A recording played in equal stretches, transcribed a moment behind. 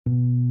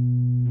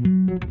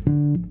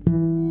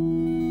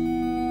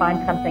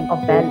find something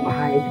of value. The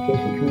higher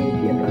education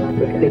community in South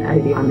Africa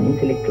reflected on the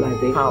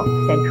intellectualization. How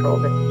central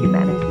this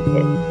humanity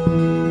is.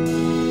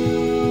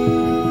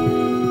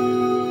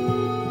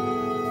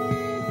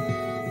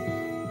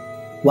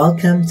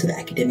 Welcome to The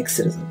Academic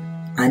Citizen.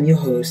 I'm your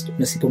host,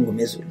 Nosipho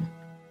Mezulu.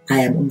 I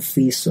am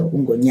Umfiso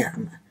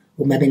Ungonyama,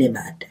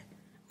 Umabelemade.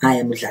 I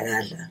am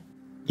Udlagala.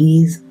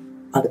 These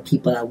are the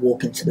people I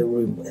walk into the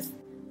room with.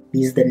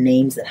 These are the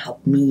names that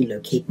help me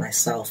locate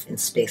myself in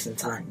space and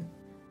time.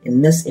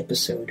 In this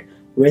episode,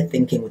 we're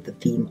thinking with the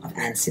theme of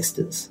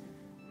ancestors,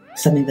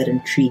 something that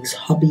intrigues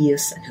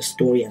hobbyists and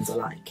historians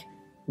alike.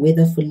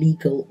 Whether for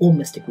legal or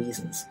mystic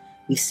reasons,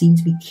 we seem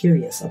to be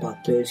curious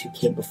about those who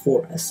came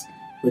before us.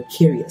 We're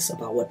curious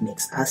about what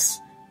makes us,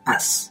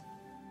 us.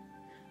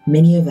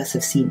 Many of us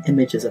have seen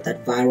images of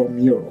that viral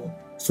mural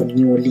from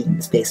New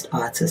Orleans-based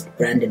artist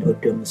Brandon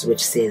Odums,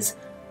 which says,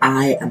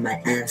 "I am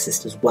my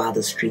ancestors'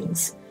 wildest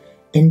dreams,"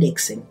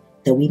 indexing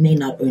that we may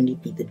not only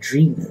be the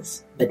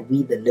dreamers, but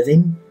we, the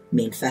living,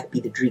 may in fact be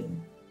the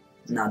dream.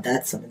 Now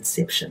that's some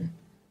inception.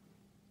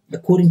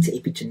 According to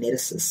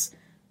epigeneticists,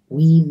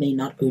 we may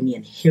not only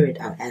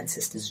inherit our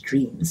ancestors'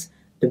 dreams,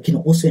 but we can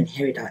also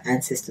inherit our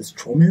ancestors'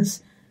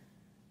 traumas.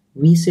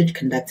 Research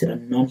conducted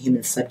on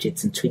non-human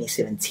subjects in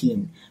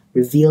 2017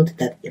 revealed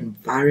that the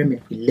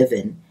environment we live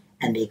in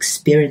and the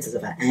experiences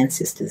of our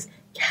ancestors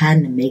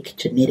can make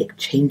genetic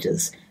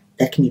changes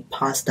that can be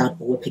passed down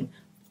a whopping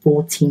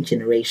 14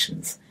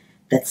 generations.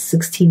 That's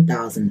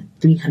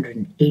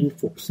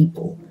 16,384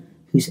 people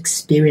whose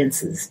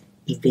experiences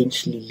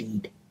eventually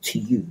lead to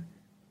you.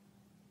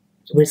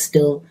 We're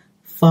still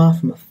far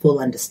from a full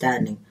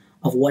understanding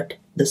of what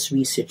this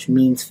research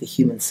means for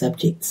human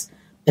subjects,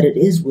 but it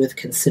is worth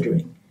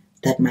considering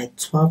that my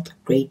 12th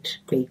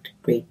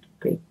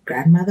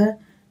great-great-great-great-grandmother,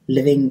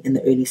 living in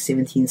the early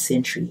 17th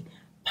century,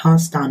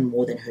 passed down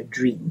more than her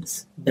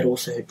dreams, but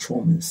also her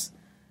traumas.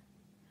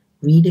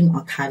 Reading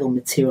archival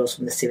materials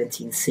from the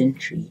 17th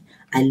century,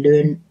 I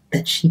learned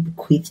that she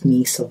bequeathed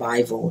me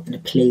survival in a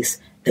place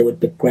that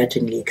would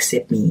begrudgingly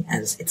accept me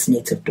as its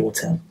native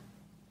daughter.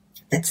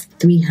 That's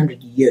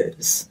 300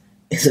 years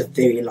is a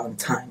very long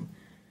time.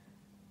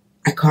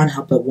 I can't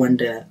help but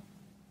wonder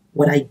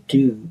what I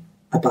do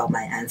about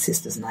my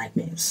ancestors'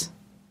 nightmares.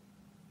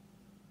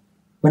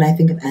 When I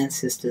think of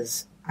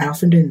ancestors, I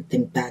often don't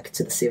think back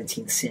to the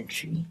 17th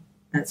century.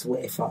 That's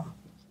way far.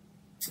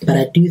 But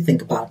I do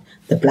think about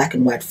the black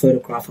and white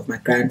photograph of my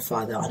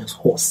grandfather on his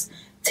horse,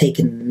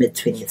 taken in the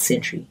mid-20th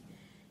century.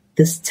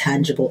 This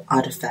tangible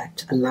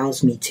artifact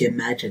allows me to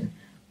imagine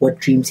what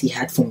dreams he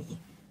had for me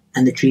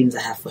and the dreams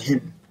I have for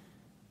him.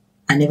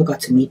 I never got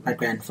to meet my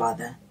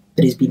grandfather,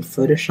 but he's been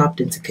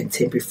photoshopped into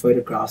contemporary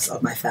photographs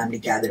of my family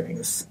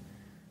gatherings.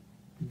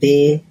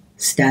 There,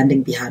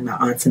 standing behind my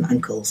aunts and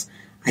uncles,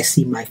 I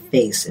see my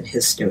face in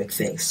his stoic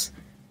face.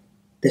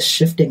 This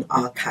shifting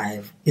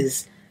archive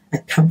is a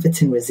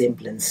comforting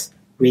resemblance,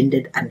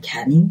 rendered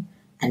uncanny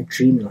and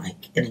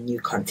dreamlike in a new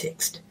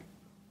context.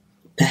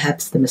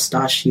 Perhaps the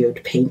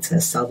mustachioed painter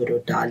Salvador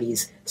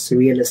Dali's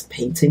surrealist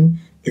painting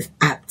is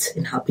apt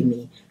in helping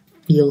me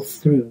feel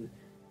through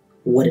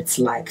what it's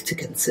like to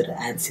consider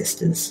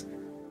ancestors.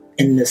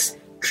 In this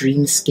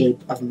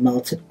dreamscape of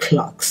melted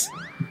clocks,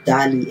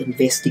 Dali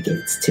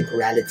investigates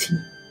temporality,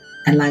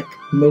 and like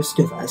most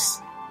of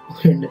us,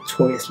 we're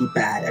notoriously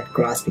bad at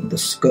grasping the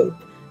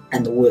scope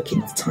and the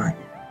working of time.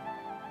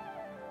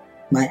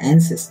 My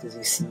ancestors,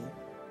 you see,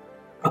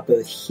 are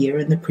both here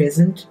in the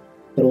present,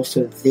 but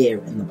also there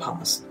in the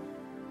past.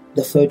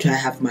 The photo I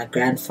have of my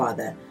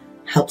grandfather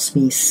helps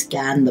me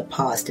scan the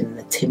past in an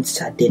attempt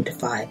to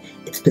identify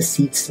its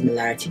perceived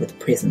similarity with the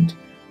present,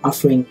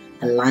 offering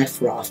a life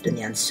raft in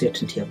the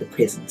uncertainty of the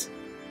present.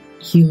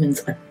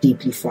 Humans are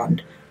deeply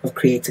fond of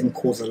creating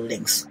causal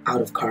links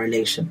out of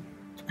correlation,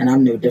 and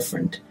I'm no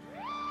different.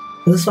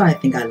 This is why I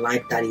think I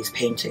like Dali's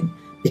painting,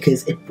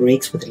 because it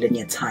breaks with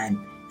linear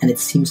time, and it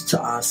seems to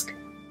ask,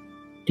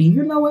 do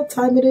you know what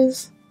time it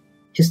is?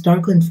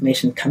 Historical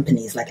information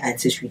companies like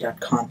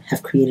Ancestry.com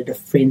have created a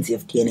frenzy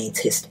of DNA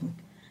testing.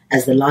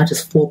 As the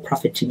largest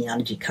for-profit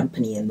genealogy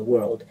company in the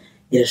world,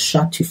 it has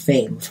shot to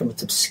fame from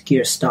its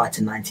obscure start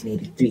in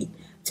 1983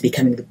 to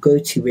becoming the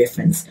go-to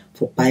reference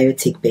for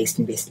biotech-based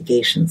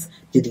investigations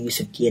through the use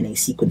of DNA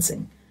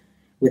sequencing.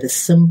 With a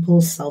simple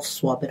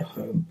self-swab at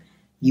home,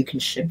 you can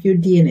ship your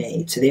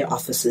DNA to their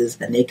offices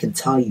and they can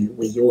tell you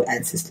where your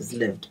ancestors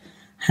lived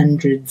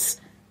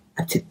hundreds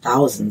up to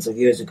thousands of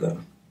years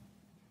ago.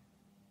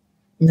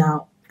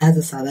 Now, as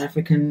a South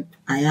African,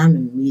 I am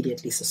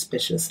immediately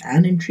suspicious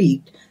and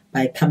intrigued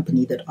by a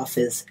company that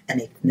offers an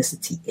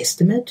ethnicity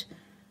estimate.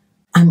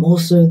 I'm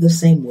also the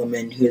same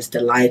woman who is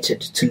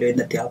delighted to learn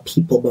that there are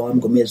people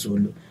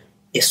Bawangomezulu,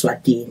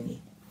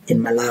 Eswatini, in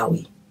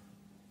Malawi.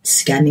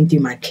 Scanning through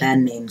my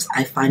clan names,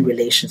 I find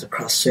relations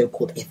across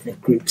so-called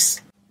ethnic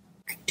groups.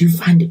 I do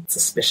find it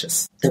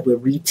suspicious that we're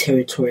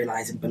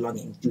re-territorializing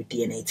belonging through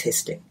DNA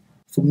testing.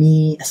 For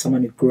me, as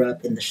someone who grew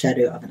up in the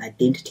shadow of an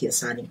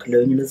identity-assigning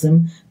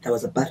colonialism that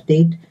was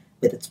apartheid,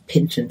 with its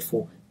penchant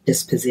for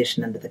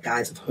dispossession under the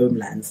guise of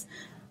homelands,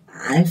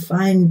 I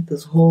find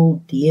this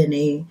whole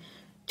DNA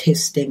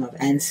testing of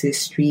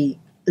ancestry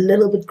a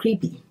little bit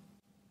creepy.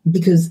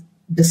 Because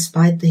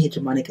despite the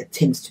hegemonic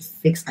attempts to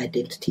fix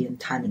identity in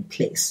time and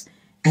place,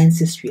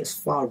 ancestry is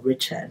far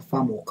richer and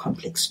far more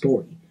complex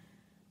story.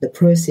 The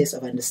process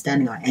of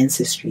understanding our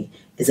ancestry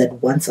is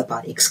at once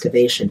about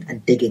excavation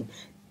and digging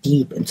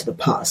deep into the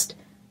past,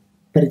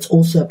 but it's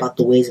also about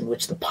the ways in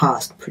which the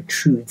past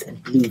protrudes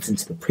and bleeds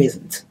into the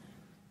present.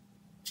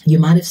 You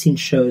might have seen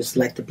shows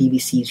like the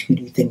BBC's Who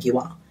Do You Think You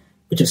Are,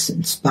 which have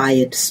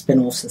inspired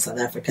spin-offs in South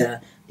Africa,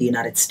 the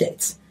United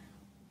States.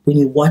 When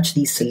you watch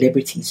these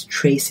celebrities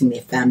tracing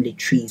their family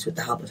trees with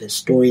the help of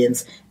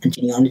historians and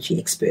genealogy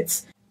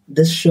experts,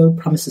 this show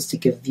promises to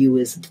give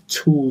viewers the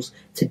tools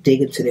to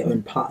dig into their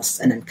own pasts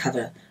and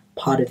uncover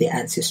part of their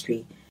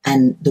ancestry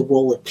and the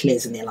role it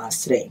plays in their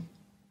lives today.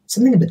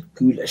 Something a bit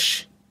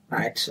ghoulish,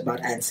 right,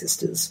 about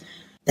ancestors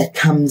that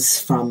comes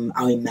from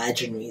our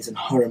imaginaries and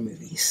horror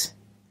movies.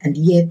 And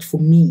yet, for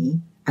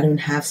me, I don't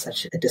have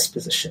such a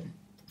disposition.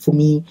 For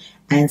me,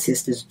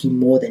 ancestors do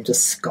more than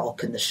just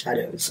skulk in the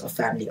shadows of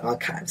family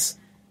archives.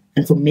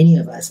 And for many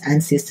of us,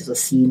 ancestors are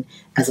seen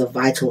as a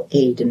vital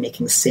aid in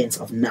making sense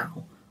of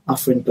now,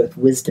 offering both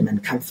wisdom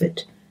and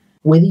comfort.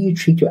 Whether you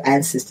treat your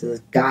ancestors as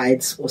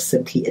guides or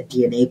simply a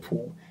DNA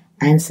pool,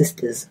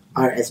 ancestors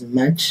are as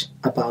much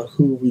about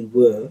who we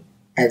were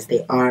as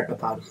they are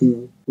about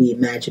who we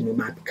imagine we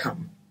might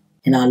become.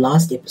 In our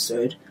last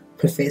episode,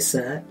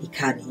 Professor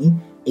Ikani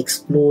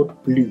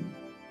explored blue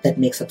that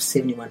makes up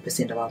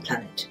 71% of our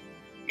planet.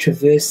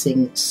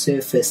 Traversing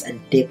surface and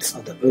depths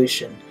of the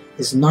ocean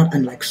is not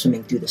unlike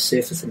swimming through the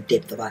surface and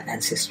depth of our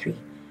ancestry.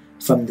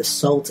 From the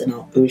salt in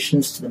our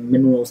oceans to the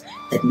minerals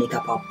that make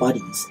up our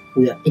bodies,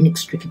 we are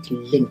inextricably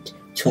linked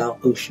to our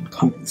ocean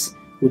commons,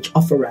 which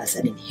offer us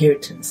an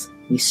inheritance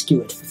we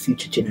steward for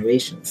future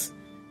generations.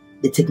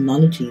 The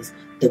technologies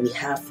that we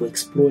have for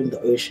exploring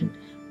the ocean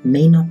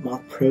may not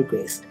mark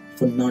progress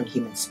for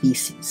non-human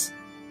species.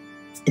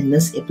 In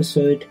this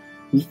episode,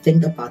 we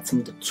think about some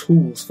of the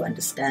tools for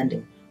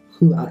understanding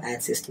who our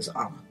ancestors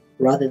are,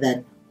 rather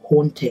than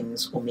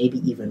hauntings or maybe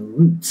even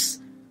roots.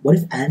 What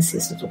if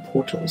ancestors were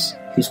portals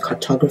whose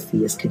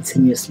cartography is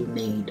continuously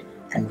made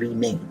and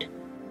remade?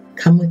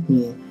 Come with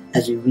me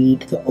as we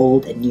read the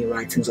old and new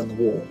writings on the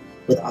wall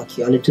with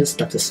archaeologist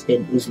Dr.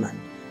 Sven Ouzman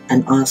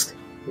and ask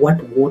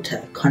what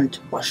water can't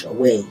wash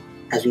away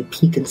as we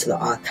peek into the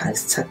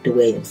archives tucked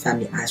away in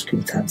family ice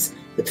cream tubs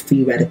with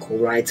free radical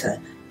writer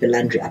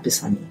Youlendree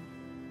Appasamy.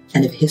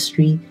 And if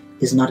history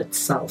is not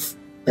itself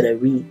but a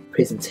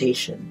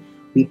representation,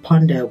 we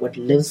ponder what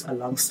lives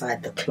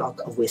alongside the clock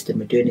of Western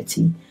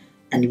modernity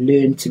and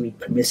learn to read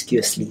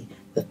promiscuously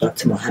with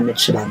Dr. Mohammed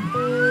Shabam.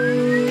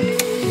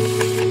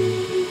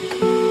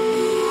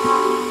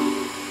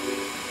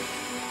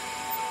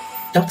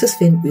 Dr.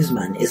 Sven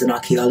Ouzman is an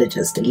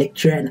archaeologist,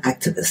 lecturer and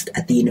activist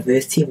at the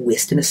University of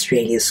Western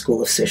Australia's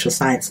School of Social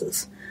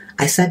Sciences.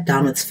 I sat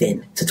down with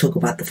Sven to talk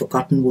about the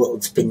forgotten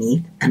worlds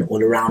beneath and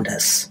all around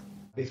us.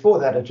 Before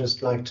that, I'd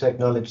just like to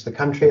acknowledge the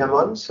country I'm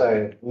on.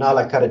 So,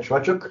 Nala Karach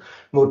Wajuk,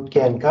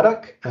 Mutkan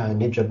Karak,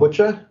 Nija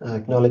Butcher. I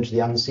acknowledge the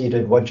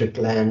unceded Wajuk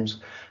land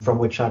from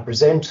which I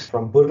present,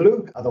 from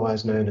Borloo,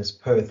 otherwise known as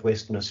Perth,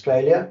 Western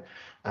Australia,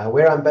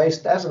 where I'm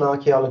based as an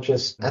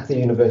archaeologist at the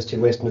University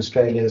of Western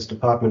Australia's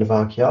Department of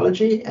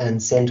Archaeology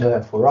and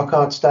Centre for Rock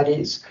Art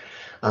Studies.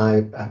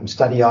 I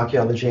study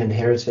archaeology and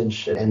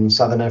heritage in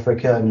Southern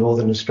Africa and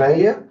Northern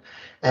Australia,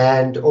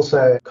 and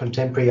also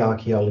contemporary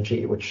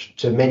archaeology, which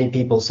to many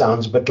people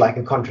sounds a bit like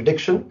a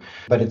contradiction,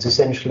 but it's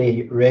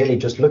essentially really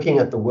just looking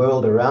at the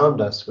world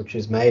around us, which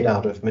is made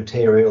out of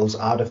materials,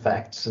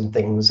 artifacts and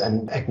things,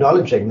 and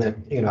acknowledging that,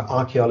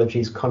 archaeology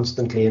is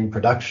constantly in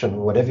production.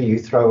 Whatever you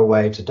throw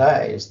away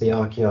today is the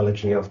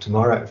archaeology of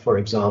tomorrow, for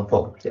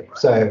example.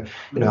 So,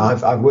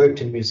 I've worked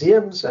in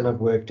museums and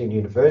I've worked in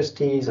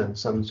universities and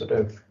some sort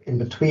of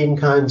in-between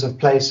kinds of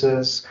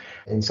places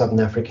in Southern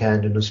Africa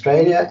and in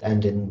Australia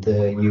and in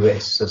the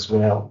US as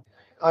well.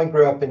 I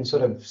grew up in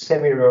sort of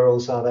semi-rural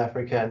South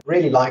Africa and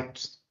really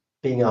liked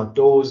being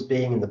outdoors,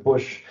 being in the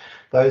bush.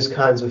 Those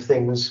kinds of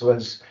things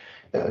was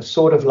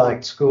sort of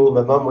like school.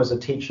 My mum was a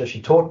teacher.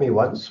 She taught me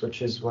once,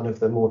 which is one of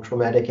the more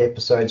traumatic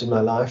episodes in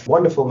my life.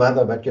 Wonderful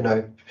mother, but, you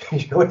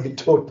want to be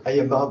taught by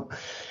your mum.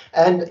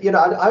 And,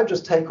 I'd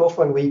just take off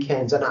on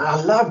weekends, and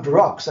I loved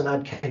rocks, and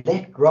I'd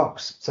collect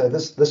rocks. So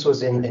this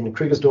was in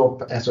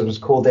Krugersdorp, as it was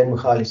called then,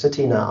 Mkhali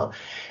City now.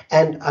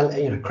 And,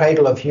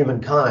 cradle of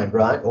humankind,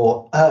 right?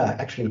 Or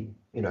actually,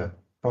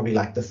 probably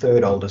like the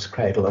third oldest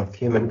cradle of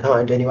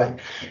humankind anyway.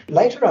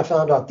 Later, I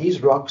found out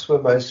these rocks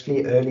were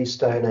mostly early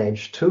Stone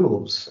Age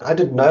tools. I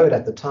didn't know it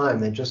at the time.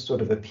 They just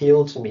sort of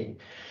appealed to me.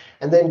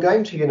 And then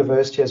going to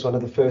university as one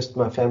of the first in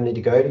my family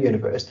to go to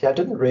university, I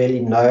didn't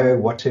really know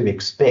what to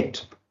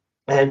expect.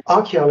 And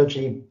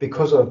archaeology,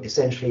 because of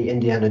essentially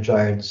Indiana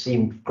Jones,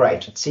 seemed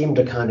great. It seemed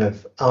a kind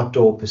of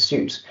outdoor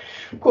pursuit.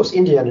 Of course,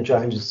 Indiana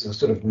Jones is a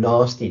sort of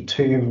nasty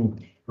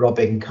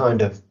tomb-robbing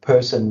kind of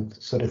person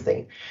sort of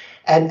thing.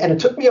 And it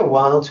took me a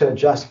while to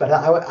adjust, but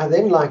I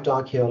then liked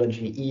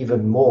archaeology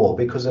even more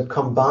because it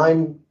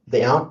combined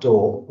the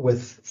outdoor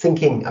with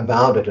thinking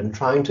about it and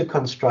trying to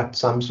construct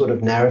some sort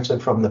of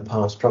narrative from the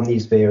past, from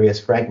these various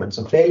fragments,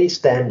 a fairly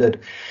standard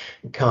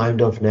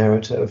kind of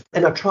narrative.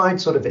 And I tried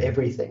sort of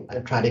everything. I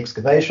tried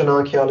excavation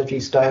archaeology,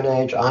 Stone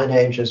Age, Iron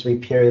Age, as we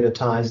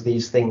perioditize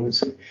these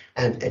things.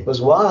 And it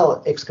was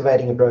while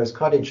excavating a Rose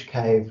Cottage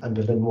cave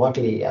under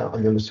Linwadley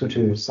on the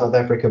Lesotho South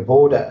Africa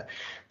border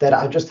that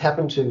I just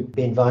happened to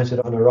be invited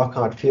on a rock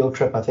art field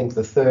trip. I think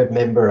the third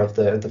member of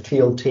the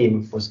field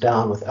team was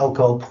down with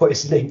alcohol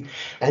poisoning,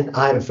 and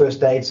I had a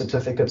first aid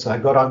certificate, so I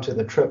got onto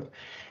the trip.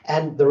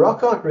 And the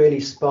rock art really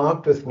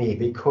sparked with me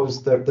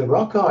because the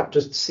rock art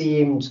just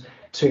seemed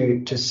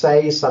to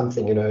say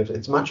something,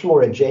 it's much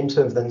more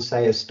agentive than,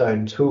 say, a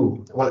stone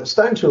tool. Well, a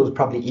stone tool is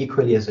probably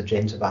equally as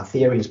agentive. Our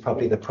theory is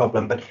probably the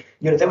problem. But,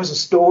 there was a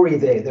story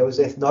there. There was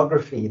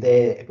ethnography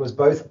there. It was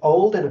both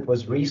old and it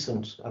was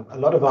recent. A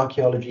lot of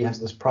archaeology has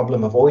this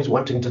problem of always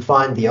wanting to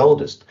find the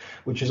oldest,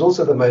 which is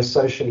also the most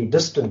socially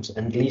distant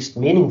and least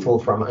meaningful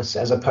from us,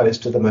 as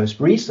opposed to the most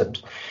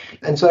recent.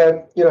 And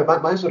so,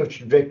 my sort of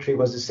trajectory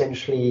was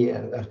essentially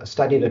I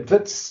studied at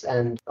Wits,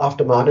 and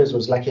after Marders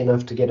was lucky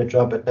enough to get a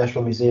job at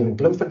National Museum in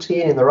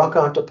Bloemfontein in the rock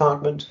art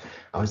department.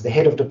 I was the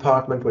head of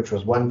department, which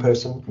was one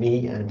person,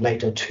 me, and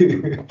later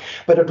two.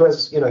 But it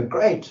was,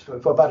 great.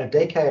 For about a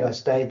decade, I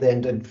stayed there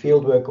and did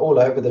field work all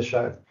over the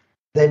show.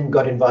 Then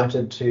got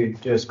invited to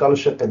do a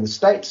scholarship in the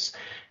States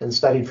and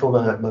studied for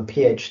my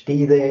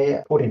PhD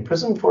there. Put in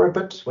prison for a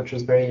bit, which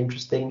was very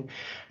interesting.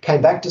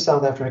 Came back to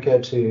South Africa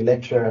to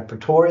lecture at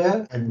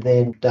Pretoria, and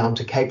then down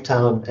to Cape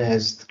Town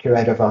as the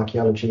curator of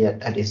archaeology at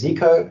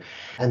Ezeco.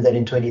 And then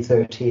in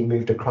 2013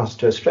 moved across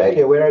to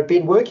Australia, where I'd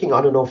been working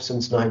on and off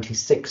since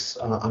 96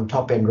 on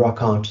top-end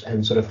rock art,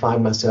 and sort of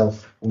find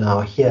myself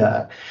now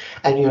here.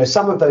 And,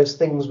 some of those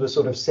things were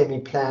sort of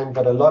semi-planned,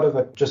 but a lot of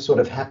it just sort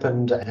of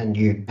happened, and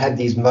you had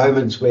these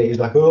moments where you're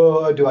like,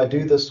 oh, do I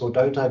do this or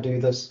don't I do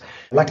this?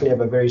 Luckily, I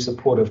have a very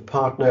supportive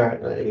partner.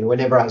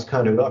 Whenever I was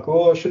kind of like,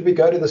 oh, should we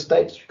go to the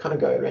States? You kind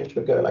of go, Rach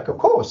would go like, of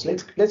course,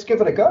 let's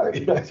give it a go.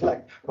 It's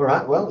like, all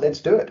right, well, let's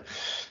do it.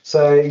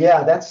 So,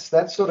 yeah, that's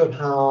sort of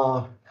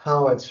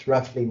how it's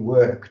roughly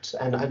worked.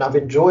 And I've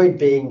enjoyed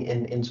being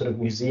in sort of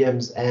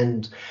museums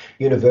and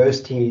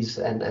universities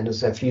and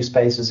there's a few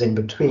spaces in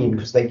between,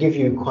 because they give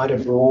you quite a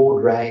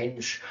broad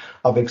range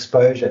of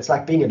exposure. It's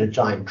like being in a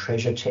giant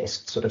treasure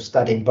chest, sort of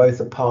studying both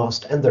the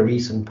past and the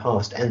recent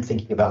past and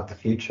thinking about the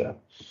future.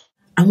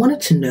 I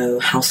wanted to know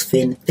how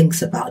Sven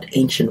thinks about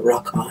ancient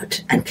rock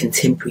art and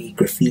contemporary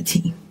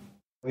graffiti.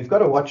 We've got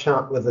to watch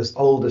out with this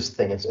oldest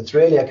thing. It's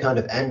really a kind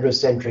of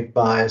androcentric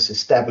bias,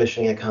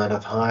 establishing a kind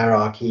of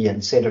hierarchy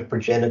and set of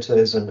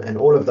progenitors and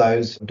all of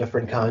those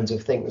different kinds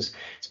of things.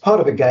 It's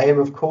part of a game,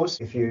 of course.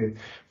 If you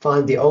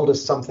find the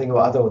oldest something or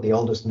other, or the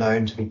oldest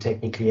known to be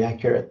technically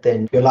accurate,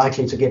 then you're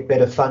likely to get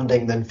better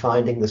funding than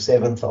finding the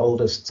seventh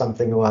oldest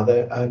something or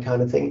other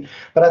kind of thing.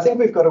 But I think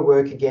we've got to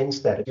work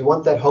against that. If you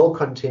want that whole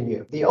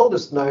continuum, the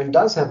oldest known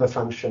does have a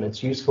function.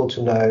 It's useful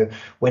to know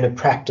when a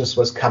practice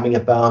was coming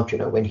about,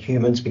 when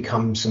humans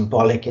become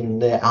symbolic in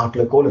their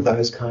outlook, all of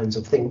those kinds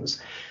of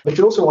things. But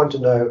you also want to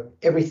know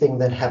everything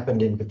that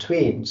happened in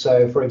between.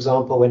 So, for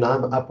example, when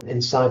I'm up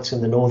in sites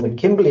in the Northern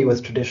Kimberley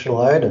with traditional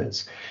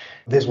owners,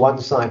 there's one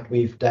site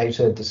we've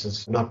dated, this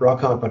is not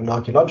rock art, but an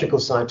archaeological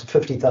site, to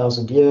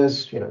 50,000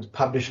 years, it's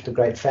published to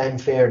great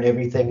fanfare and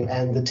everything.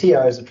 And the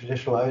TOs, the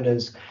traditional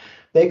owners,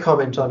 their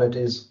comment on it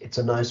is, it's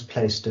a nice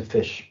place to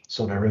fish. It's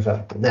on a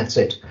river, and that's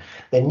it.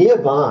 Then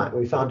nearby,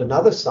 we found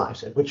another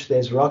site at which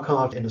there's rock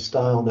art in a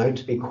style known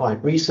to be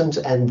quite recent,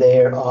 and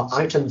there are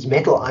items,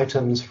 metal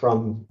items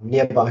from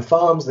nearby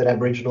farms that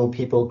Aboriginal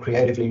people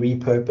creatively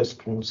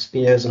repurposed, and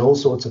spears and all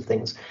sorts of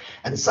things.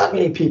 And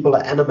suddenly people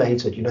are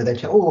animated, they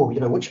tell,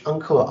 which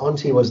uncle or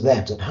auntie was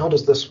that, and how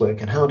does this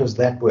work, and how does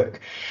that work?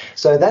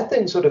 So that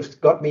then sort of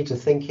got me to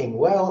thinking,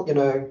 well,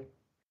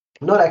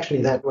 not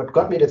actually that. What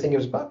got me to think, it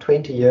was about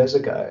 20 years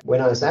ago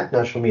when I was at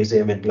National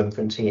Museum in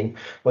Bloemfontein,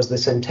 was the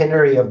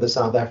centenary of the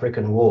South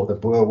African War, the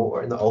Boer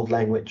War in the old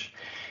language.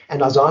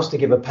 And I was asked to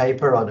give a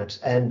paper on it.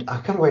 And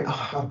I kind of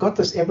went, I've got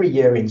this every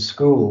year in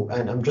school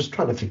and I'm just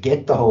trying to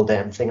forget the whole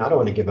damn thing. I don't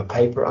want to give a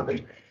paper on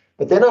it.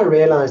 But then I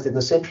realized in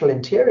the central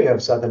interior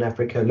of Southern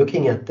Africa,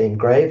 looking at the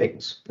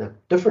engravings,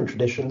 different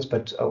traditions,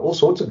 but all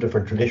sorts of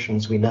different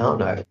traditions we now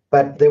know.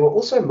 But there were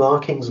also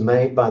markings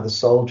made by the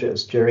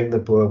soldiers during the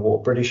Boer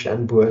War, British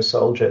and Boer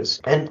soldiers.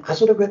 And I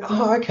sort of went,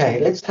 okay,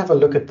 let's have a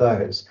look at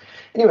those.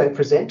 Anyway,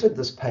 presented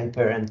this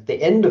paper, and at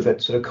the end of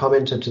it sort of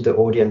commented to the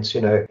audience,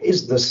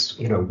 is this,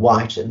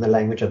 white, in the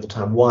language of the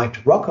time,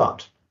 white rock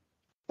art?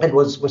 And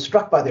was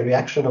struck by the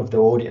reaction of the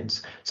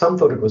audience. Some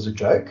thought it was a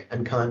joke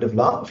and kind of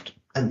laughed.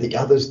 And the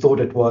others thought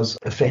it was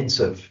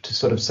offensive to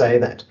sort of say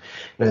that,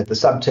 the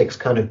subtext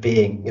kind of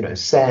being,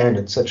 San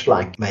and such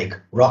like make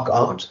rock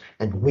art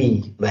and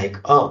we make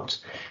art.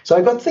 So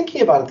I got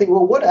thinking about it,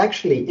 well, what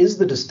actually is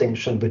the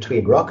distinction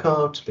between rock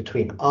art,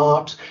 between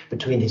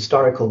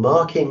historical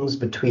markings,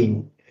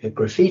 between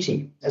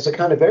graffiti. As a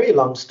kind of very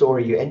long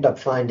story, you end up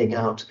finding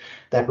out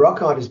that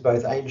rock art is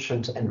both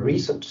ancient and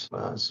recent.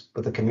 I was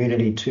with a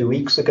community 2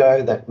 weeks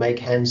ago that make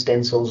hand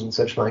stencils and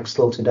such like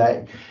still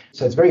today.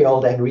 So it's very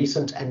old and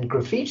recent, and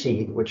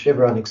graffiti, which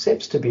everyone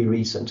accepts to be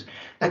recent,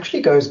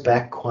 actually goes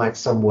back quite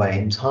some way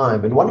in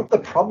time. And one of the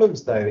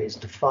problems, though, is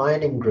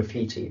defining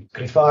graffiti.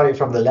 Graffiti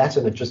from the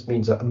Latin, it just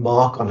means a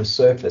mark on a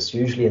surface,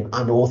 usually an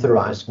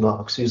unauthorized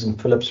mark. Susan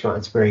Phillips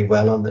writes very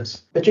well on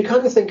this. But you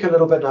kind of think a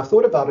little bit, and I've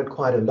thought about it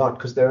quite a lot,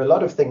 because there are a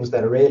lot of things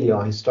that really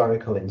are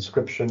historical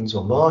inscriptions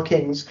or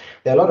markings.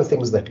 There are a lot of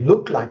things that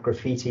look like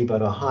graffiti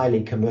but are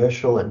highly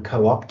commercial and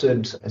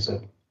co-opted as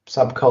a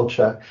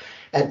subculture.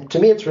 And to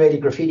me, it's really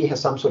graffiti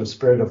has some sort of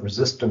spirit of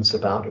resistance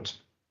about it.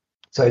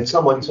 So it's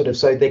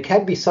so there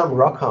can be some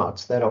rock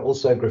arts that are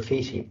also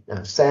graffiti.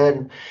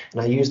 San,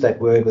 and I use that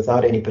word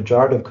without any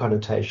pejorative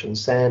connotation,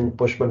 San,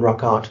 Bushman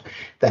rock art,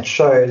 that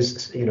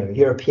shows,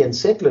 European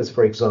settlers,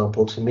 for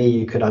example. To me,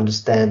 you could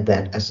understand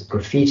that as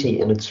graffiti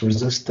in its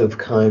resistive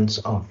kinds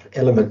of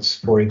elements,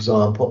 for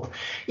example,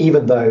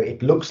 even though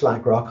it looks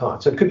like rock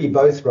art. So it could be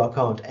both rock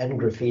art and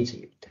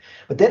graffiti.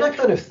 But then I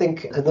kind of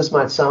think, and this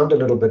might sound a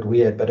little bit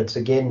weird, but it's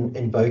again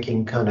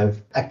invoking kind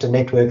of actor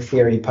network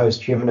theory,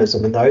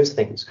 post-humanism and those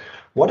things.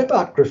 What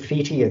about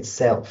graffiti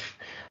itself?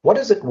 What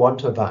does it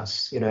want of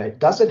us?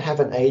 Does it have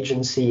an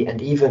agency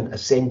and even a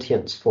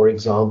sentience, for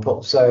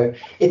example? So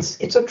it's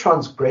a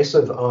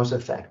transgressive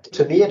artifact.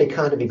 To me, it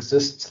kind of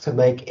exists to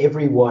make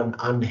everyone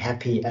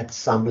unhappy at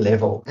some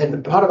level.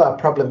 And part of our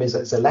problem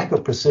is a lack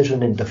of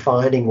precision in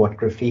defining what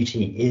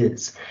graffiti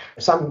is.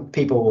 Some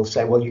people will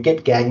say, well, you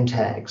get gang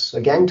tags.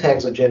 So gang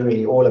tags are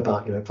generally all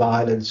about,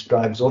 violence,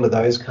 drugs, all of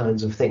those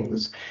kinds of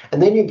things. And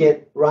then you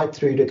get right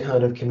through to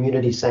kind of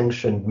community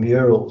sanctioned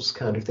murals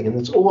kind of thing. And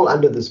it's all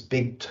under this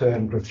big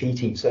term,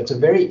 graffiti. So it's a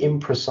very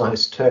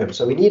imprecise term.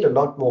 So we need a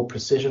lot more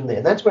precision there.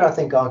 And that's where I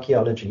think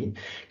archaeology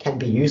can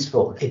be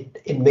useful.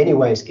 It, in many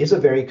ways, is a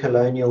very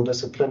colonial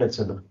discipline. It's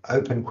an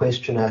open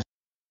question as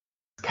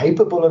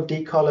capable of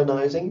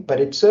decolonizing, but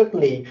it's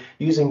certainly,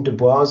 using Du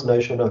Bois'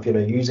 notion of,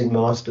 using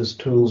master's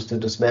tools to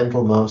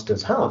dismantle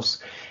master's house.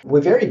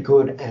 We're very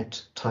good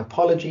at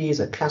typologies,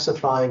 at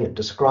classifying, at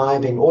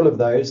describing, all of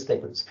those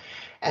things.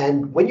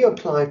 And when you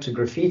apply it to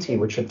graffiti,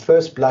 which at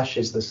first blush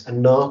is this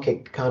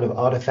anarchic kind of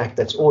artifact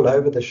that's all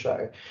over the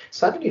show,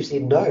 suddenly you see,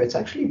 no, it's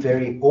actually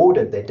very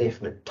ordered. There are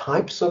definite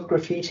types of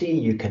graffiti.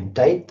 You can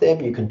date them.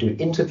 You can do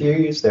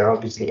interviews. There are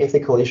obviously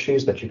ethical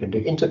issues, but you can do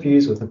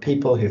interviews with the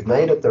people who've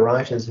made it, the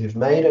writers who've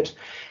made it.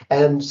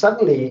 And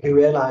suddenly you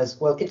realize,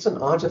 well, it's an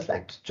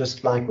artifact,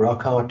 just like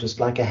rock art, just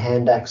like a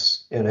hand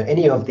axe,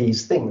 any of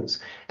these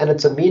things. And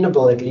it's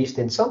amenable, at least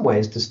in some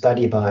ways, to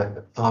study by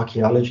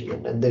archaeology.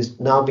 And there's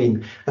now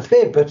been a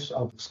fair bit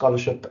of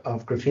scholarship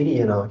of graffiti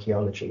in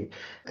archaeology.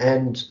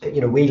 And,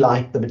 we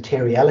like the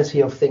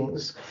materiality of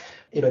things.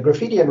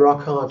 Graffiti and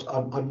rock art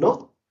are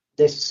not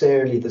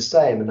necessarily the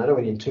same, and I don't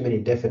want to get too many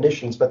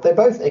definitions, but they're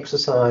both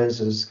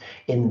exercises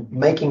in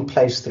making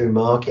place through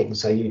marking.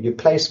 So you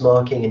place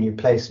marking and you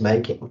place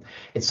making.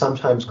 It's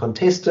sometimes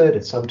contested,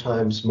 it's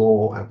sometimes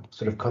more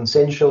sort of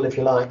consensual, if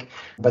you like,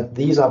 but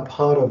these are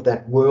part of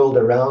that world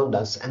around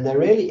us, and they're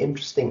really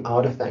interesting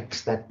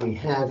artifacts that we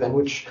have and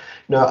which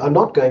are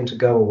not going to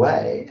go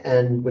away,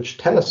 and which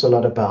tell us a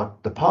lot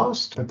about the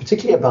past, but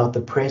particularly about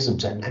the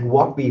present and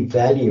what we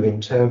value in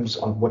terms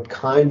of what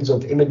kinds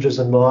of images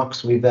and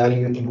marks we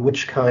value in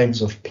which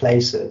kinds of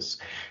places.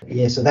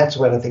 Yeah, so that's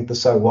where I think the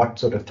so what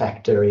sort of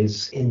factor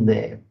is in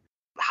there.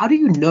 How do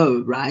you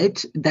know,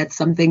 right, that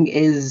something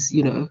is,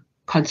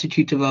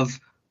 constitutive of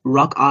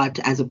rock art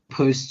as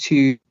opposed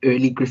to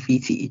early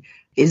graffiti?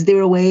 Is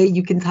there a way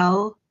you can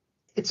tell?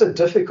 It's a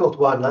difficult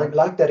one.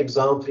 Like that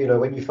example,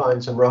 when you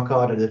find some rock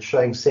art and it's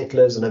showing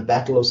settlers in a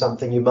battle or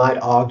something, you might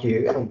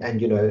argue,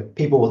 and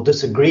people will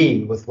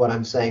disagree with what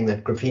I'm saying,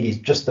 that graffiti is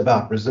just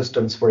about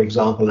resistance, for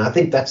example. And I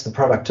think that's the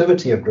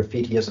productivity of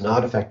graffiti as an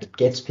artifact. It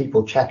gets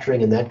people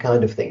chattering and that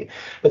kind of thing.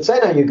 But say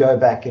now you go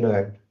back,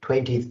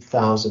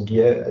 20,000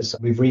 years.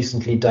 We've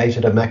recently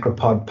dated a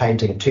macropod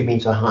painting, a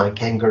 2-meter high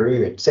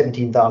kangaroo at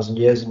 17,000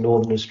 years in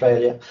Northern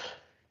Australia.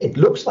 It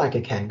looks like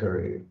a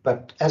kangaroo,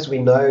 but as we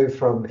know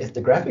from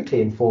ethnographically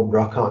informed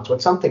rock art,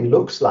 what something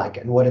looks like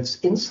and what its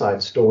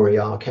inside story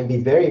are can be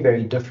very,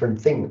 very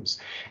different things.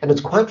 And it's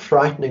quite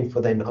frightening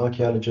for then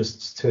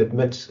archaeologists to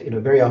admit,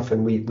 very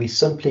often we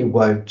simply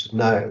won't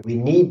know. We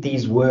need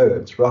these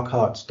words, rock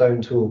art,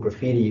 stone tool,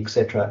 graffiti,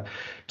 etc.,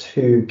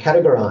 to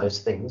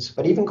categorize things.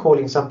 But even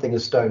calling something a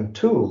stone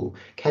tool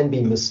can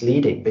be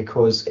misleading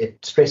because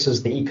it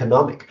stresses the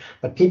economic.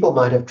 But people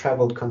might have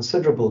traveled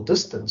considerable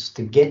distance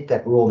to get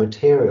that raw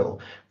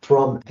material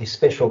from a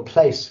special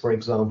place, for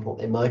example.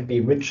 There might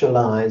be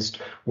ritualized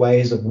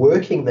ways of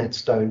working that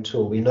stone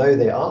tool. We know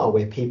there are,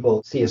 where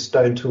people see a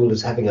stone tool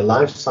as having a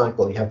life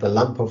cycle. You have the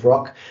lump of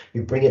rock,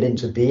 you bring it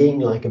into being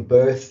like a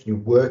birth, you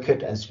work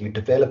it as you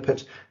develop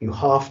it, you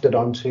haft it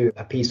onto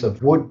a piece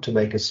of wood to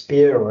make a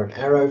spear or an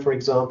arrow, for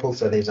example.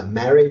 So there's a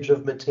marriage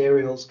of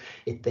materials.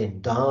 It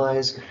then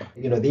dies.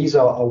 These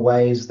are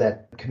ways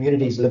that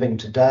communities living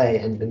today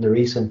and in the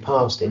recent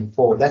past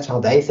inform. That's how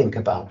they think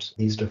about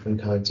these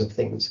different kinds of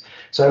things.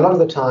 So a lot of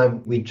the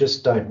time we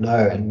just don't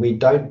know, and we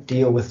don't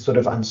deal with sort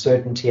of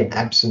uncertainty and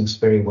absence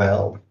very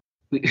well.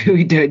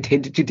 We don't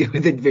tend to deal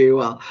with it very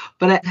well.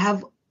 But I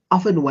have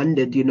often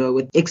wondered,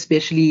 with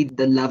especially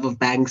the love of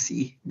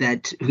Banksy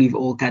that we've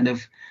all kind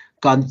of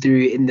gone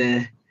through in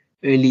the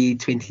early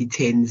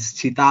 2010s,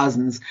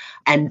 2000s,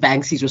 and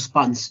Banksy's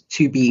response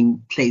to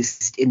being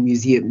placed in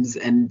museums.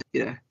 And,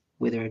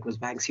 whether it was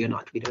Banksy or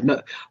not, we don't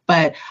know.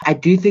 But I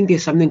do think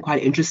there's something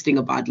quite interesting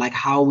about like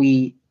how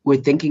we were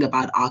thinking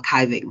about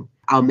archiving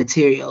our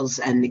materials.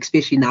 And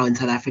especially now in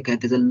South Africa,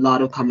 there's a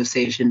lot of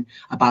conversation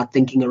about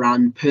thinking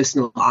around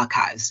personal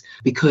archives,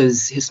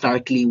 because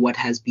historically what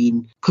has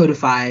been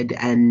codified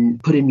and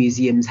put in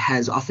museums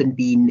has often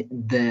been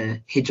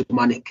the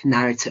hegemonic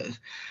narrative.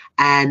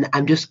 And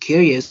I'm just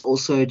curious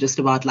also just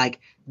about like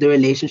the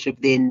relationship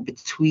then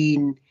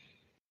between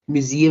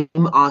museum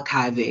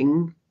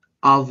archiving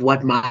of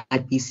what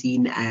might be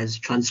seen as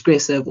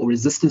transgressive or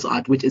resistance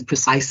art, which is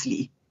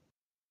precisely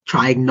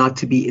trying not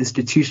to be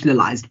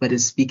institutionalized, but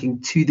is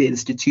speaking to the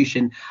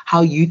institution,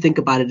 how you think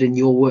about it in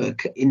your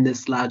work in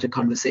this larger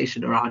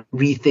conversation around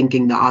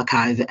rethinking the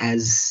archive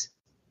as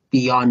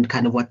beyond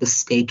kind of what the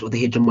state or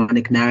the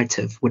hegemonic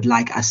narrative would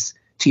like us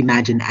to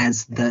imagine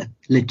as the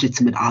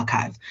legitimate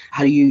archive.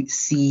 How do you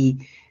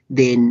see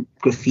then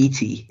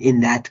graffiti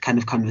in that kind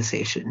of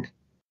conversation?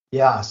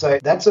 Yeah, so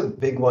that's a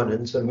big one.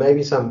 And so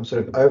maybe some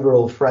sort of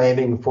overall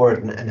framing for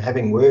it, and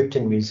having worked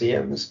in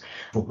museums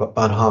for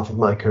about half of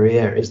my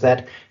career, is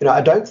that,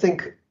 I don't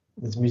think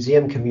the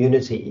museum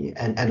community,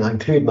 and I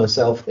include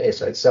myself there,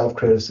 so it's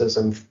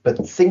self-criticism, but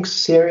thinks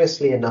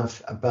seriously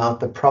enough about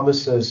the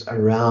promises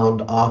around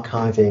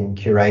archiving,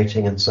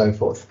 curating, and so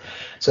forth.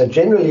 So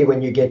generally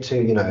when you get to,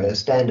 a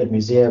standard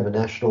museum, a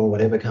national,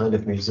 whatever kind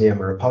of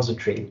museum or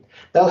repository,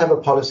 they'll have a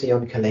policy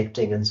on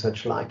collecting and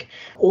such like.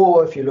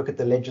 Or if you look at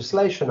the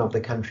legislation of the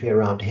country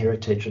around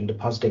heritage and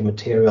depositing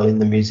material in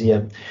the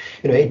museum,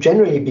 it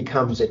generally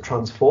it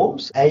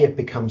transforms. It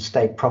becomes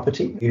state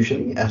property,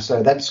 usually.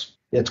 So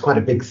it's quite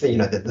a big thing,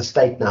 that the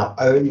state now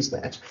owns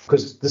that,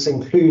 because this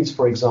includes,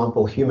 for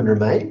example, human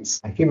remains.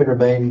 Human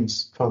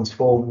remains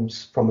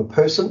transforms from a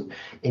person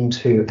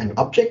into an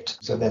object.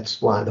 So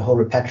that's why the whole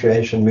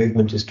repatriation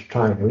movement is to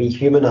try and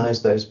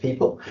rehumanize those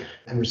people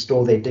and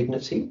restore their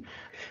dignity.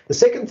 The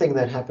second thing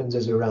that happens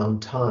is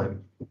around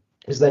time,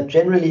 is that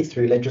generally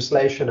through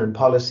legislation and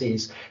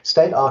policies,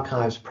 state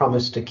archives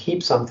promise to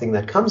keep something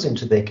that comes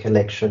into their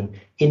collection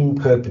in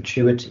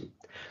perpetuity.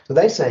 So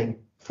they're saying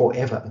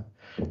forever.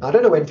 I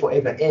don't know when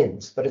forever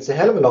ends, but it's a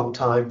hell of a long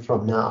time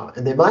from now,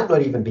 and there might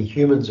not even be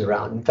humans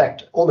around. In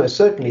fact, almost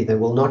certainly there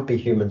will not be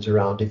humans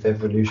around if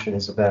evolution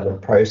is a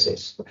valid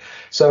process.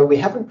 So we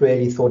haven't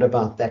really thought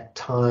about that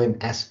time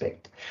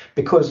aspect,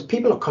 because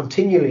people are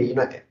continually,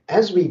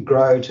 as we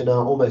grow to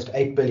now almost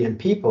 8 billion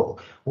people,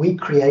 we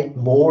create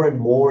more and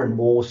more and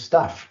more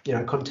stuff.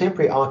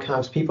 Contemporary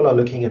archives, people are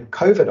looking at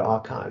COVID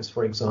archives,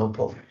 for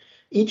example.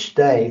 Each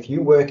day, if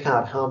you work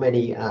out how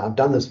many, I've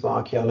done this for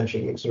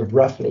archaeology, sort of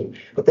roughly,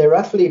 but they're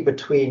roughly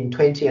between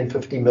 20 and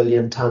 50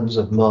 million tons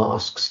of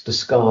masks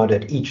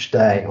discarded each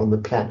day on the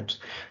planet.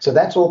 So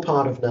that's all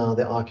part of now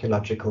the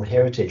archaeological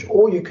heritage,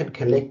 or you can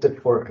collect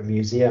it for a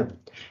museum.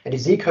 At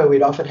Iziko,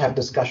 we'd often have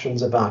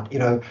discussions about,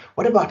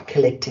 what about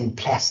collecting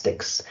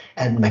plastics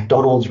and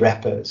McDonald's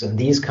wrappers and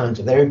these kinds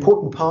of, they're an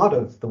important part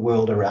of the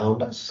world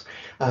around us.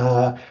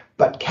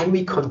 But can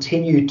we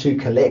continue to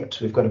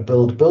collect? We've got to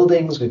build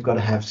buildings. We've got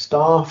to have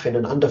staff in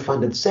an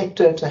underfunded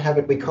sector to have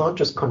it. We can't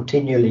just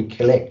continually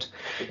collect.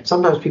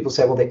 Sometimes people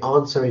say, well, the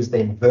answer is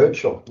then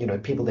virtual.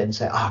 People then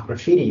say,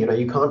 graffiti,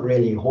 you can't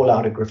really haul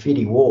out a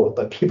graffiti wall.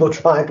 But people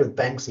try it with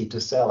Banksy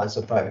to sell, I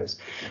suppose.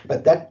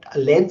 But that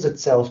lends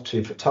itself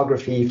to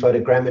photography,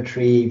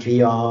 photogrammetry,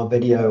 VR,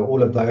 video,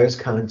 all of those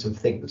kinds of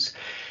things.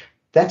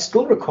 That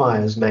still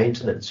requires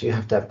maintenance. You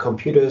have to have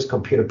computers,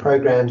 computer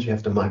programs. You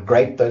have to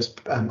migrate those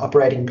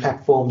operating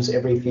platforms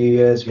every few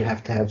years. You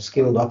have to have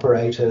skilled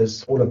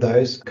operators, all of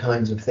those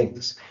kinds of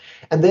things.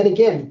 And then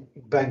again,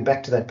 going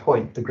back to that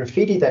point, the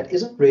graffiti that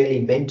isn't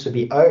really meant to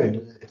be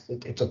owned,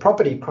 it's a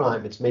property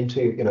crime. It's meant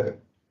to,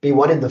 be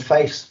one in the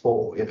face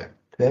for,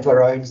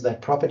 whoever owns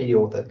that property,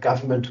 or the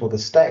government or the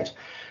state.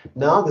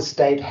 Now the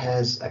state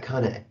has a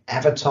kind of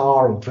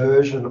avatar or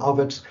version of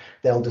it.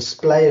 They'll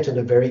display it in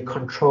a very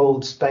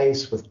controlled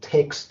space with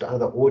text,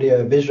 either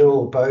audio,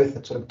 visual, both.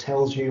 It sort of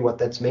tells you what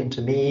that's meant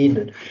to mean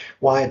and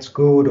why it's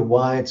good or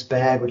why it's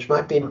bad, which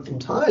might be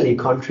entirely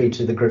contrary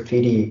to the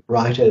graffiti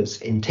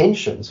writer's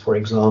intentions, for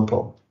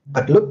example.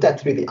 But looked at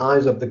through the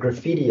eyes of the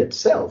graffiti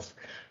itself,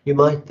 you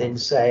might then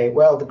say,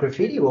 well, the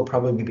graffiti will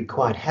probably be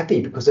quite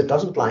happy because it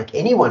doesn't like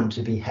anyone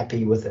to be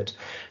happy with it.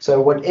 So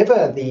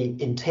whatever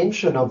the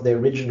intention of the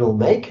original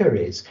maker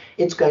is,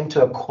 it's going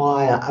to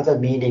acquire other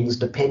meanings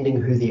depending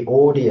who the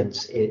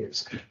audience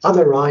is.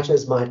 Other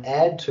writers might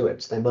add to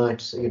it. They might,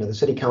 the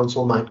city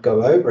council might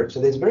go over it. So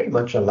there's very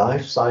much a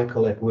life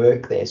cycle at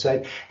work there.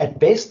 So at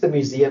best, the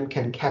museum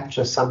can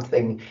capture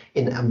something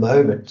in a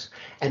moment,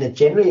 and it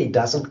generally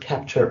doesn't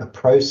capture a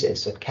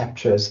process. It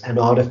captures an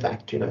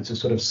artifact. It's a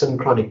sort of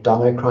synchronic,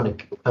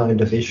 diachronic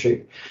kind of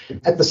issue.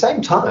 At the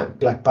same time,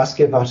 like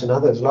Basquiat and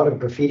others, a lot of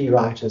graffiti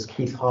writers,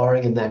 Keith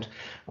Haring and that,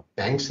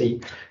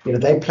 Banksy,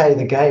 they play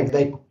the game.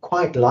 They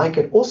quite like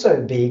it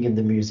also being in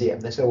the museum.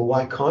 They say, well,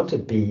 why can't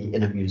it be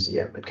in a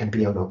museum? It can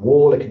be on a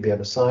wall, it can be on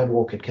a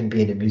sidewalk, it can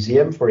be in a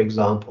museum, for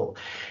example.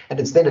 And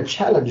it's then a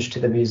challenge to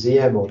the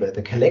museum or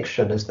the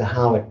collection as to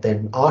how it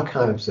then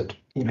archives it.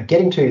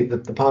 Getting to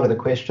the part of the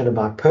question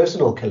about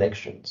personal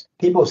collections,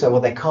 people say,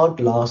 well, they can't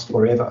last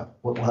forever.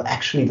 Well,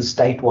 actually, the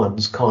state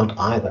ones can't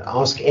either.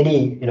 Ask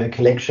any,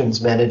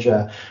 collections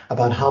manager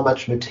about how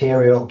much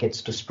material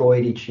gets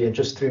destroyed each year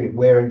just through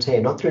wear and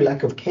tear, not through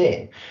lack of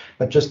care,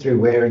 but just through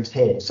wear and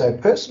tear. So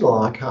personal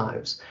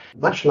archives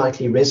much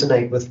likely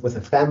resonate with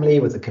a family,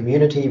 with a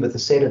community, with a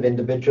set of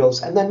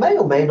individuals, and they may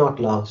or may not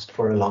last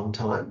for a long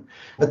time.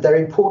 But they're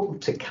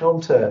important to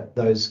counter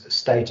those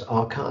state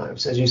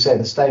archives. As you say,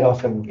 the state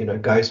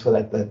often, goes for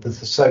that, the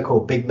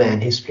so-called big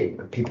man history.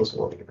 People say,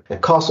 well, the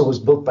castle was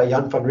built by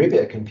Jan van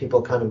Riebeeck, and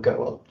people kind of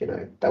go,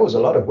 well, that was a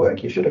lot of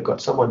work. You should have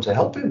got someone to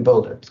help him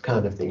build it,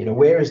 kind of thing.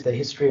 Where is the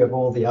history of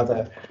all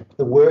the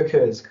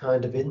workers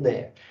kind of in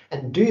there?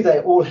 And do they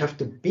all have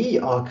to be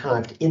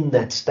archived in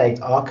that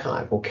state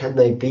archive, or can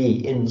they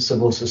be in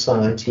civil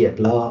society at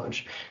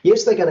large?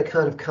 Yes, they're going to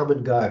kind of come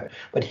and go.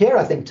 But here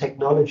I think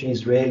technology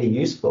is really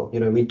useful.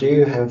 We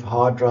do have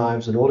hard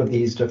drives and all of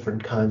these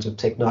different kinds of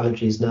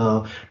technologies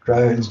now,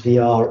 drones,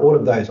 VR, all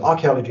of those.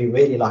 Archaeology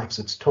really likes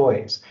its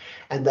toys.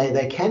 And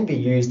they can be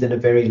used in a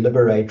very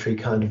liberatory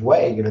kind of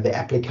way. The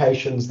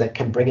applications that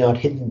can bring out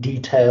hidden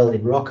detail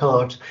in rock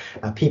art.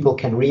 People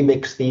can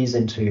remix these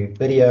into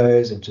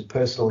videos, into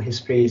personal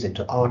histories,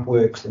 into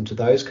artworks, into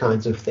those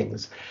kinds of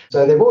things.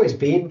 So they've always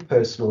been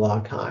personal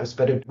archives,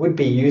 but it would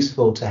be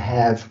useful to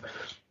have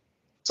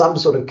some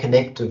sort of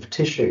connective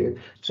tissue.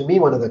 To me,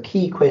 one of the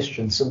key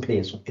questions simply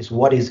is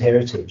what is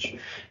heritage?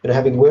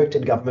 Having worked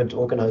in government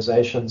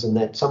organizations, and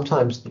that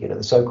sometimes,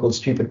 the so-called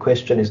stupid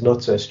question is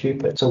not so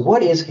stupid. So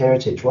what is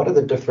heritage? What are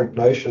the different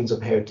notions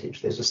of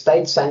heritage? There's a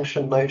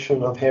state-sanctioned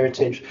notion of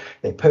heritage,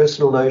 there are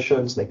personal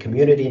notions, there are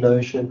community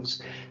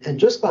notions. And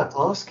just by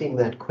asking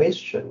that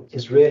question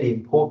is really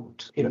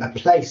important. A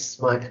place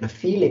and a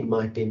feeling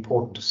might be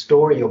important. A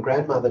story your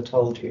grandmother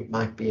told you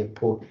might be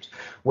important.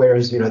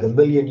 Whereas, the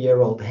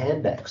million-year-old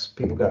hand axe,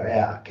 people go,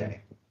 yeah, okay.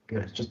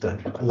 It's just a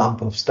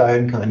lump of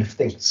stone kind of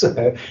thing.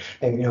 So,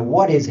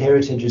 what is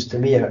heritage is to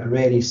me a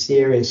really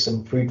serious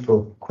and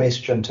fruitful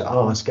question to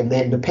ask. And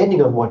then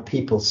depending on what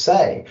people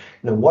say,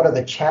 what are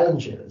the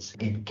challenges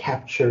in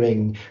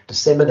capturing,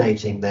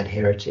 disseminating that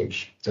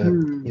heritage? So,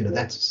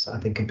 that's, I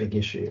think, a big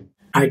issue.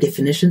 Our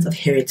definitions of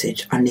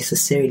heritage are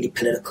necessarily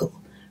political,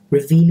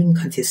 revealing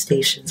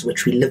contestations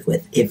which we live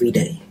with every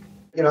day.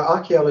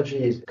 Archaeology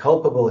is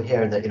culpable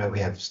here in that, we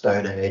have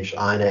Stone Age,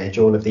 Iron Age,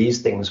 all of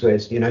these things,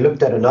 whereas,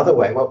 looked at another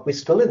way, well, we're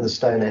still in the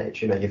Stone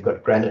Age. You've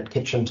got granite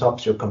kitchen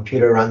tops, your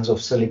computer runs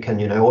off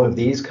silicon, all of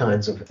these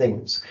kinds of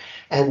things.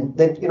 And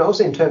then,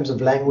 also in terms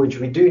of language,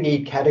 we do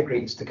need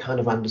categories to kind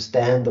of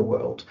understand the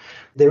world.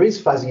 There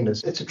is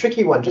fuzziness. It's a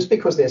tricky one. Just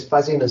because there's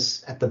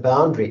fuzziness at the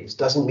boundaries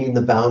doesn't mean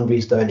the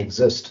boundaries don't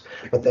exist,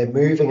 but they're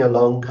moving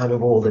along kind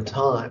of all the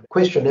time. The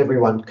question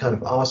everyone kind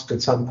of asked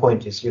at some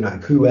point is,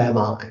 who am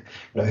I?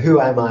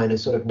 Who am I in a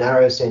sort of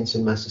narrow sense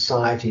in my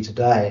society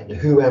today? And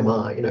who am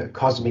I,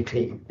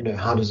 cosmically?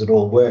 How does it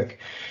all work?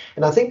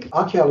 And I think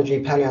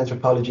archaeology,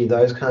 paleoanthropology,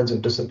 those kinds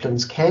of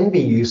disciplines can be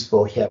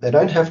useful here. They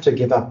don't have to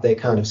give up their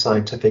kind of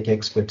scientific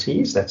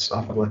expertise. That's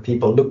often why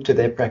people look to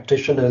their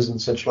practitioners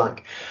and such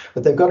like.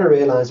 But they've got to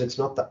realize it's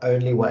not the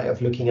only way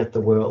of looking at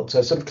the world.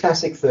 So sort of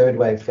classic third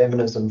wave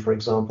feminism, for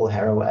example,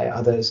 Haraway,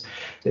 others,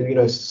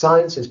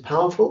 science is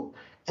powerful.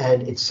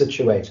 And it's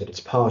situated, it's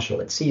partial.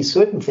 It sees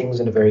certain things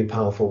in a very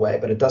powerful way,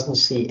 but it doesn't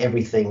see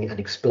everything and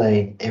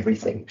explain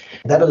everything.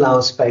 That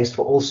allows space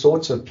for all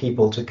sorts of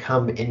people to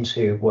come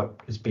into what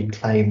has been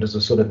claimed as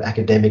a sort of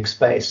academic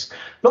space.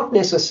 Not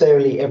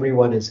necessarily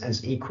everyone is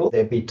as equal.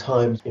 There'll be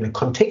times,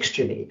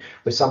 contextually,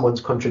 where someone's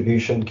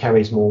contribution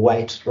carries more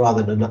weight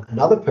rather than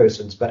another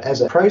person's. But as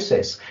a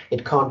process,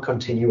 it can't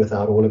continue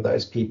without all of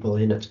those people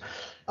in it.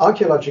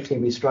 Archaeologically,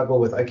 we struggle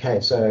with,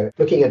 so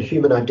looking at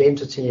human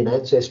identity and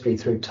ancestry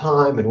through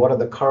time, and what are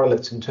the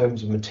correlates in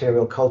terms of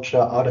material culture,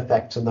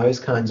 artifacts, and those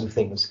kinds of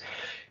things.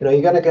 You're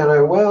going to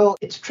go, well,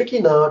 it's tricky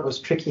now, it was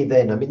tricky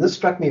then. I mean, this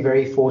struck me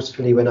very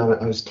forcefully when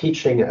I was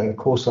teaching a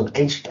course on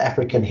ancient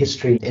African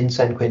history in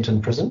San Quentin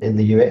prison in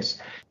the US.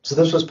 So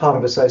this was part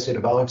of Associate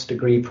of Arts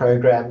degree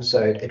program.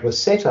 So it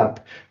was set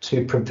up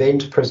to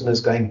prevent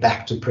prisoners going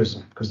back to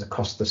prison because it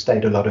cost the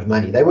state a lot of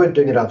money. They weren't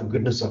doing it out of the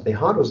goodness of their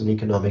heart. It was an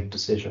economic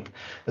decision.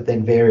 But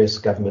then various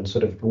governments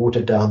sort of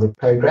watered down the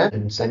program,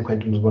 and San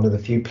Quentin was one of the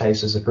few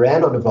places that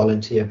ran on a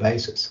volunteer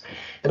basis.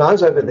 And I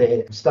was over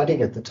there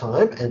studying at the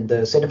time, and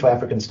the Center for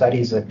African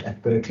Studies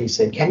at Berkeley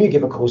said, "Can you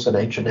give a course on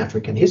ancient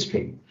African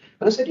history?"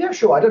 And I said, "Yeah,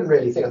 sure." I didn't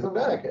really think. I thought,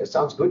 "Oh, okay,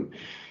 sounds good."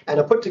 And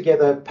I put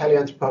together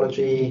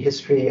paleoanthropology,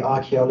 history,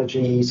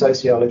 archaeology,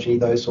 sociology,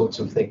 those sorts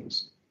of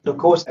things. And of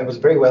course, it was a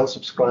very well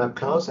subscribed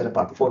class, had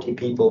about 40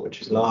 people,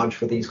 which is large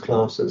for these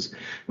classes,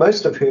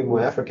 most of whom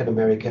were African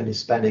American,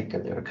 Hispanic,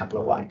 and there were a couple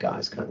of white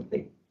guys kind of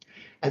thing.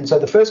 And so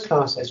the first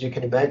class, as you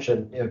can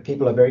imagine,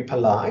 people are very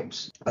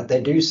polite, but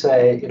they do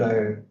say,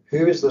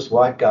 who is this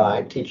white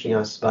guy teaching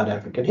us about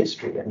African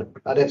history? And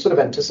I had sort of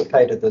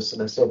anticipated this,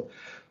 and I said,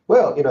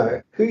 well,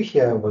 who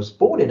here was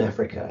born in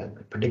Africa?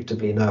 And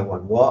predictably, no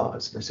one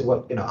was. And I said,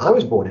 well, I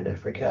was born in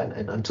Africa,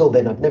 and until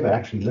then, I'd never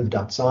actually lived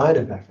outside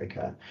of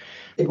Africa.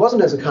 It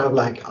wasn't as a kind of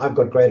like, I've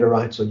got greater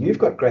rights or you've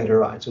got greater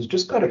rights. It was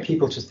just kind of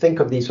people to think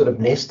of these sort of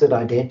nested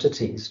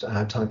identities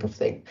type of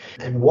thing.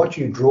 And what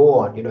you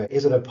draw on,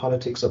 is it a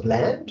politics of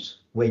land,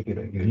 where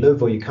you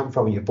live or you come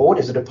from or you're born?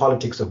 Is it a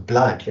politics of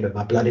blood?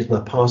 My blood is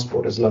my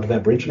passport, as a lot of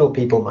Aboriginal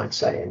people might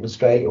say in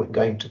Australia when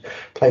going to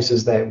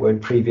places they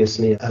weren't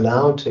previously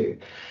allowed to.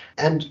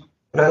 And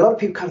a lot of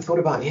people kind of thought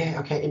about, yeah,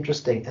 okay,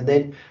 interesting. And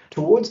then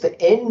towards the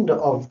end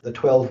of the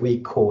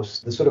 12-week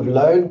course, the sort of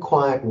lone,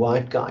 quiet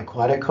white guy,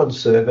 quite a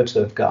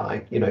conservative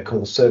guy,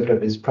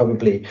 conservative is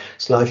probably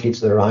slightly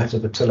to the right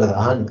of Attila the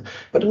Hun,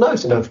 but a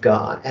nice enough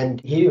guy.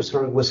 And he was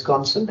from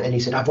Wisconsin, and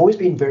he said, I've always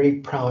been very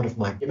proud of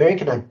my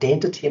American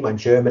identity and my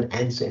German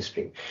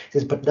ancestry. He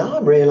says, but now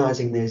I'm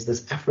realizing there's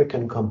this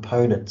African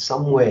component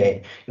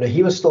somewhere.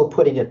 He was still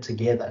putting it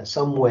together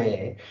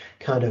somewhere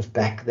kind of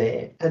back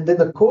there. And then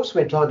the course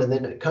went on, and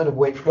then it kind of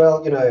went,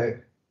 well,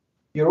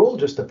 you're all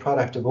just a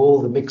product of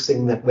all the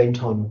mixing that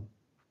went on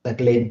that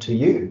led to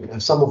you,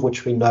 some of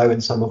which we know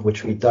and some of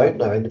which we don't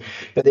know.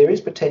 But there is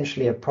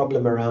potentially a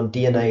problem around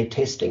DNA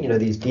testing,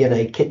 these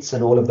DNA kits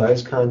and all of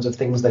those kinds of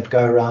things that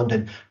go around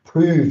and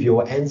prove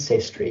your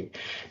ancestry.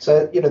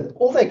 So,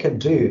 all they can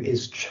do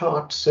is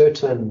chart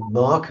certain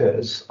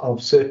markers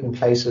of certain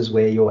places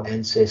where your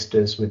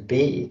ancestors would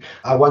be.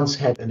 I once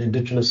had an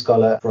Indigenous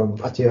scholar from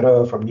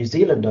Aotearoa from New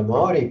Zealand, a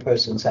Maori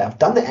person, say, I've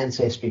done the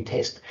ancestry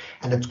test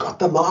and it's got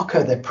the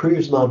marker that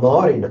proves my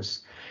Maoriness.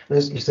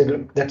 You said,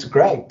 look, that's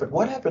great, but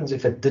what happens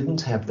if it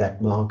didn't have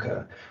that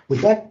marker? Would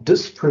that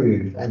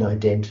disprove an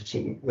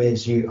identity?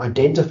 Whereas you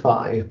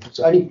identify, it's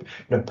only,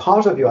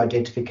 part of your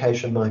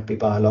identification might be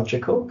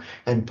biological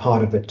and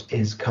part of it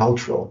is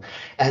cultural.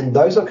 And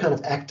those are kind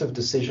of active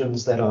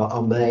decisions that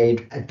are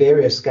made at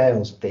various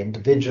scales, of the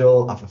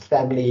individual, of a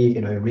family,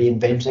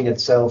 reinventing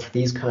itself,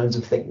 these kinds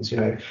of things.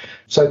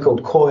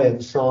 So-called Khoi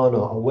and San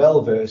are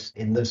well versed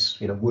in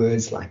this,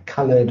 words like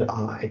coloured,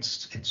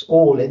 it's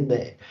all in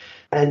there.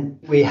 And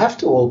we have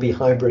to all be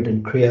hybrid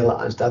and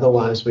creolized,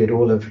 otherwise we'd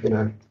all have,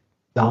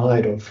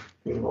 died of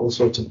all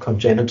sorts of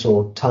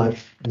congenital type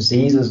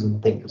diseases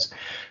and things.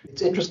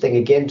 It's interesting,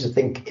 again, to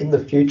think in the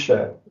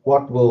future,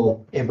 what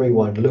will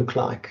everyone look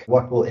like?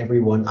 What will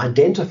everyone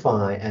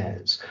identify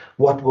as?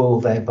 What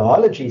will their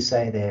biology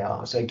say they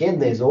are? So again,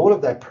 there's all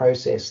of that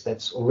process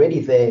that's already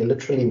there,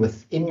 literally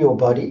within your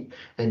body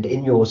and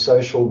in your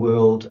social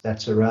world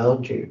that's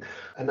around you.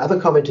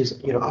 Another comment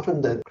is,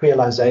 often the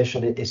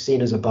creolization is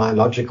seen as a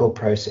biological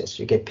process.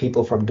 You get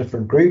people from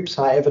different groups,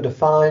 however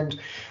defined,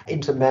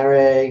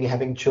 intermarrying,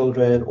 having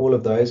children, all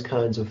of those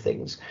kinds of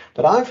things.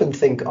 But I often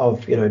think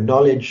of,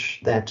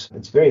 knowledge that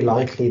it's very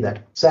likely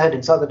that sand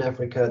in southern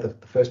Africa, the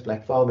first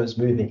black farmers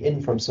moving in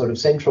from sort of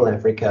Central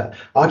Africa,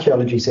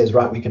 archaeology says,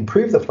 right, we can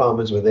prove the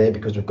farmers were there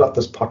because we've got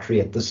this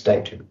pottery at this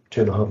date,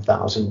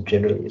 2,500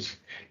 generally is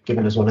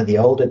given as one of the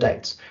older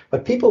dates.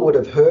 But people would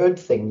have heard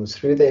things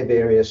through their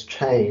various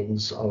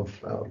chains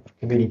of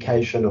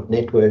communication, of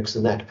networks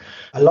and that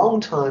a long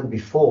time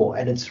before.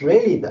 And it's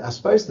really, I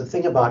suppose, the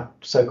thing about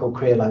so-called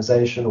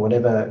creolization or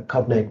whatever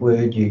cognate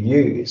word you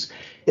use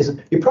is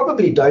you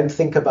probably don't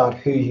think about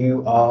who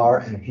you are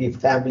and who your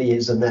family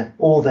is and that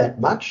all that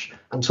much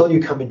until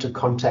you come into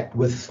contact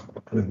with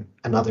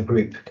another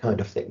group kind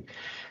of thing.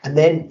 And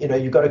then,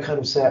 you've got to kind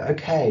of say,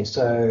 okay,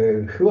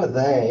 so who are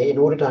they? In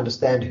order to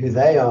understand who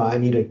they are, I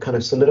need to kind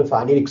of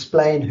solidify, I need to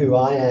explain who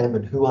I am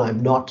and who I'm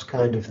not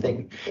kind of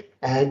thing.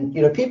 And,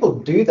 people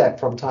do that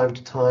from time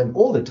to time,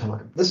 all the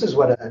time. This is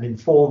what an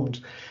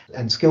informed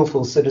and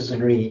skillful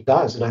citizenry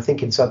does. And I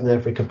think in Southern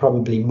Africa,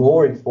 probably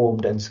more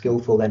informed and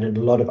skillful than in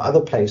a lot of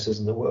other places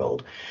in the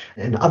world.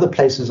 And other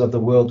places of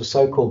the world, the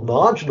so-called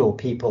marginal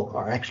people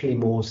are actually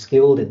more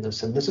skilled in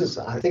this. And this is,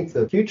 I think,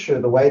 the future,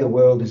 the way the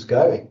world is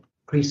going.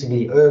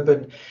 Increasingly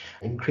urban,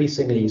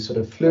 increasingly sort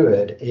of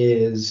fluid,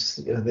 is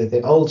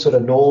the old sort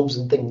of norms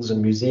and things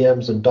and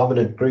museums and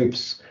dominant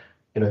groups,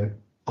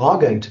 are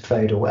going to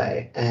fade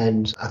away.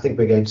 And I think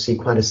we're going to see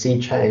quite a sea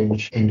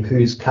change in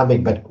who's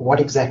coming. But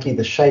what exactly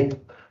the shape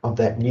of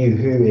that new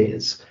who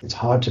is. It's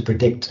hard to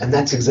predict. And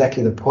that's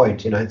exactly the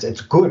point.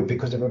 It's good,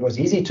 because if it was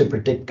easy to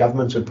predict,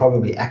 governments would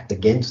probably act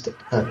against it,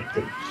 kind of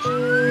thing.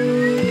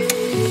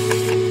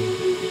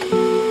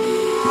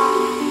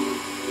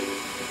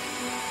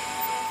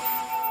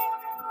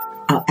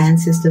 Our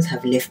ancestors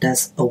have left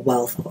us a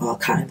wealth of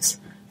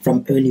archives,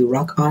 from early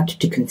rock art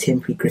to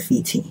contemporary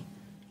graffiti.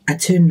 I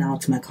turn now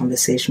to my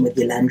conversation with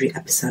Youlendree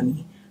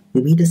Appasamy,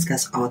 where we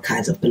discuss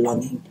archives of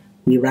belonging,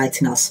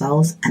 rewriting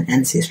ourselves, and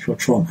ancestral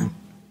trauma.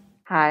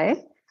 Hi,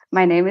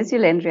 my name is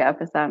Youlendree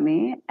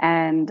Appasamy,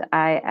 and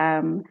I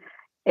am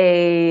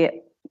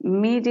a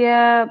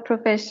media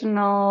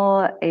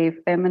professional, a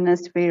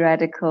feminist free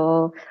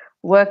radical,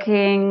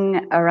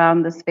 working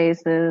around the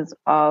spaces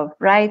of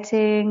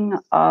writing,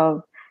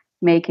 of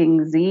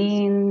making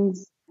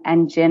zines,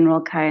 and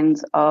general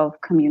kinds of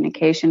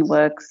communication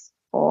works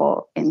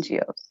for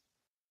NGOs.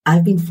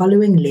 I've been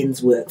following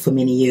Len's work for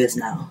many years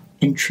now,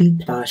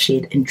 intrigued by our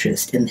shared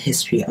interest in the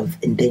history of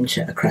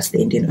indenture across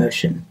the Indian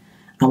Ocean.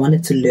 I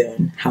wanted to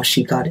learn how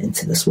she got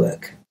into this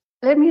work.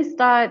 Let me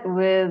start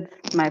with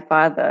my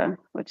father,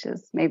 which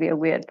is maybe a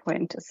weird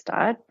point to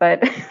start,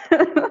 but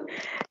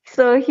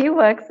so he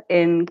works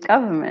in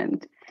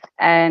government,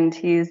 and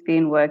he's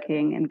been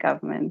working in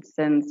government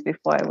since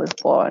before I was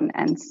born.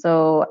 And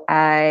so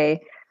I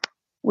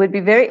would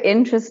be very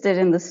interested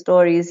in the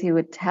stories he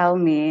would tell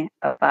me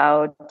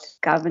about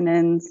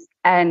governance,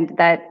 and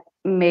that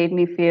made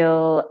me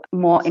feel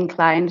more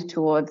inclined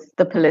towards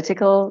the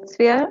political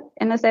sphere,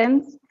 in a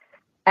sense.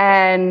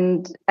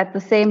 And at the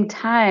same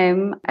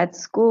time, at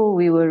school,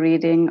 we were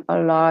reading a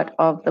lot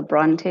of the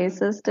Bronte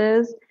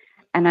sisters,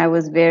 and I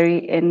was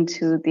very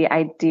into the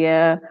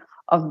idea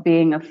of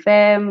being a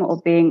femme or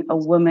being a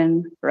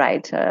woman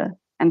writer.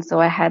 And so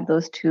I had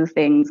those two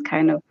things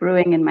kind of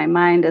brewing in my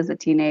mind as a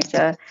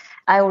teenager.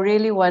 I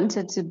really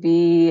wanted to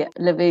be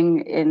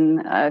living in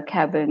a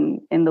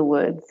cabin in the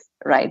woods,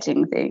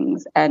 writing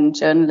things, and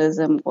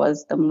journalism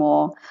was the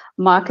more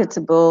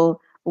marketable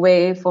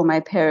way for my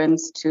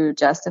parents to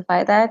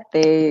justify that.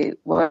 They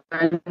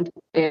weren't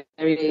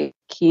very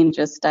keen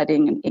just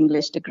studying an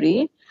English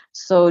degree,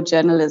 so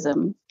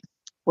journalism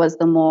was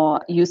the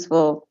more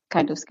useful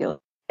kind of skill.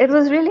 It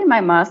was really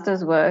my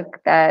master's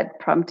work that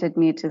prompted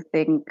me to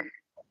think,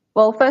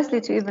 well,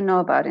 firstly, to even know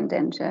about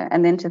indenture,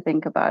 and then to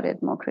think about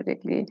it more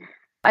critically.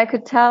 I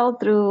could tell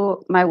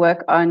through my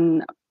work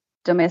on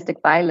domestic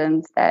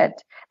violence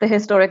that the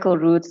historical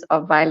roots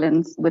of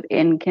violence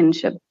within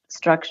kinship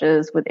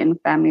structures, within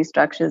family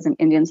structures in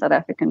Indian South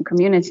African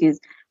communities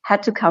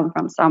had to come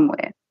from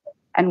somewhere.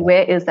 And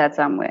where is that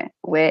somewhere?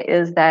 Where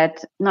is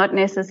that, not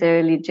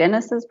necessarily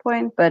Genesis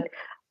point, but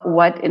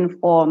what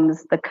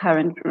informs the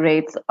current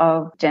rates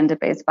of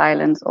gender-based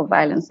violence or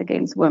violence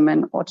against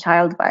women or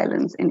child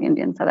violence in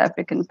Indian South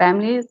African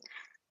families?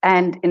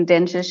 And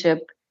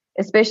indentureship,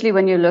 especially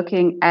when you're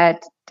looking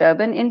at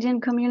urban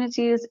Indian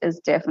communities, is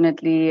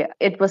definitely,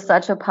 it was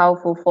such a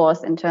powerful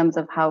force in terms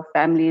of how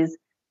families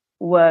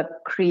were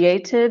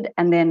created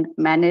and then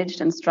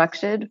managed and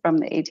structured from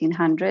the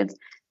 1800s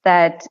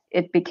that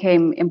it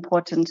became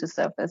important to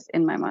surface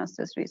in my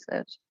master's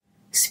research.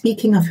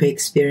 Speaking of her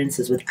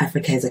experiences with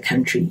Africa as a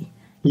country,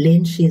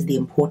 Len shares the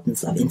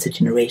importance of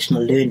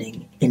intergenerational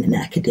learning in an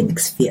academic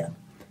sphere,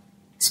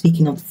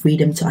 speaking of the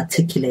freedom to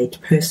articulate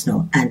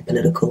personal and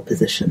political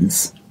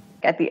positions.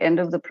 At the end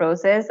of the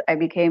process, I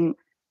became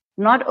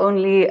not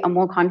only a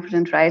more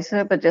confident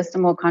writer, but just a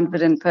more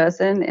confident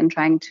person in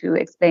trying to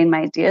explain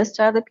my ideas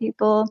to other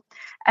people,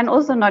 and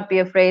also not be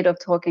afraid of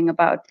talking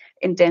about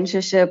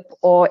indentureship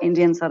or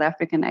Indian South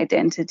African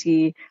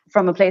identity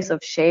from a place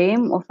of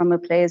shame or from a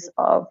place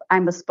of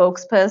I'm a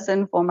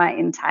spokesperson for my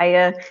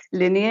entire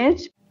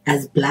lineage.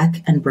 As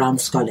Black and Brown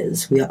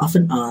scholars, we are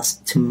often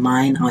asked to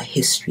mine our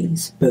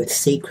histories, both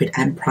sacred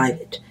and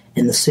private,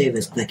 in the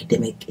service of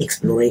academic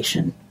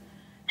exploration.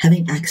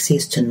 Having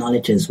access to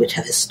knowledges which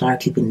have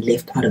historically been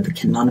left out of the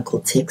canonical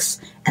texts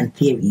and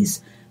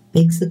theories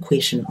begs the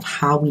question of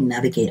how we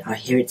navigate our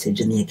heritage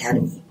in the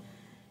academy.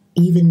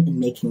 Even in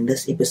making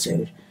this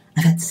episode,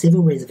 I've had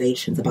several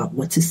reservations about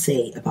what to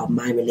say about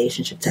my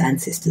relationship to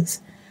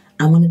ancestors.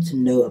 I wanted to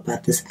know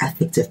about this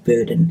affective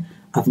burden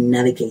of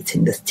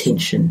navigating this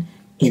tension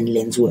in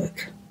Len's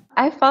work.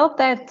 I felt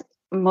that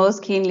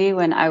most keenly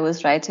when I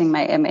was writing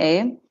my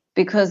MA,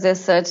 because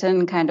there's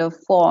certain kind of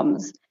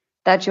forms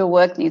that your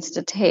work needs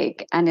to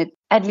take. And it,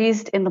 at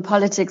least in the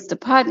politics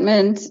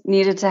department,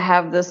 needed to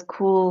have this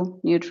cool,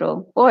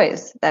 neutral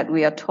voice that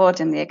we are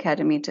taught in the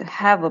academy to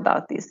have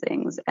about these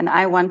things. And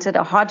I wanted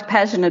a hot,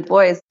 passionate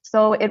voice.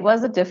 So it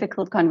was a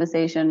difficult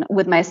conversation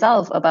with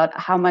myself about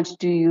how much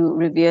do you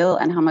reveal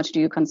and how much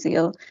do you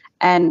conceal.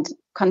 And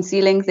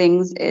concealing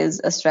things is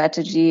a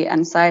strategy,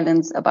 and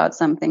silence about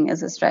something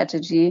is a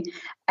strategy.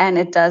 And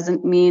it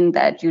doesn't mean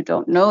that you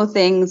don't know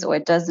things, or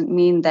it doesn't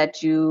mean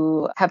that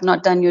you have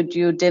not done your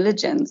due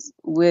diligence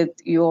with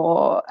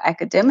your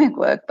academic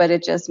work, but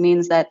it just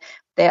means that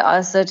there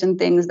are certain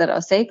things that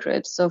are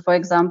sacred. So, for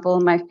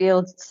example, my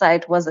field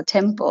site was a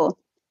temple,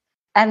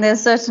 and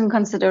there's certain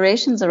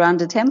considerations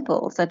around a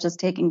temple, such as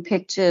taking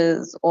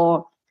pictures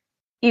or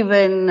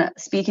even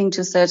speaking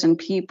to certain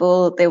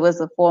people, there was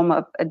a form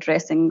of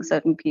addressing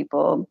certain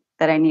people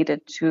that I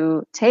needed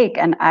to take.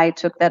 And I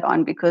took that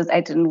on because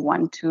I didn't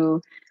want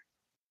to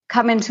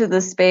come into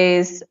the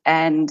space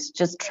and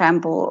just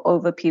trample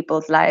over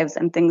people's lives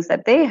and things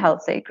that they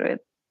held sacred.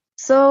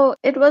 So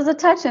it was a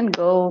touch and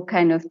go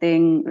kind of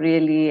thing,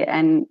 really.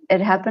 And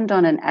it happened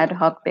on an ad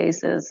hoc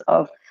basis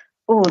of,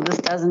 oh, this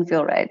doesn't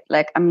feel right.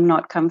 Like, I'm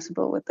not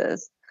comfortable with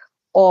this.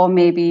 Or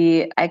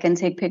maybe I can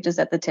take pictures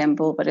at the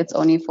temple, but it's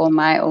only for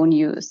my own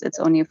use. It's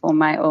only for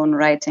my own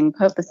writing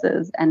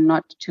purposes and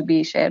not to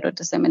be shared or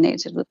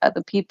disseminated with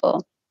other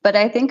people. But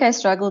I think I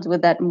struggled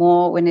with that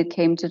more when it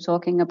came to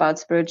talking about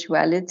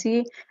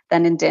spirituality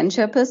than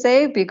indenture per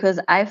se, because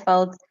I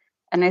felt,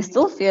 and I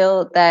still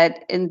feel,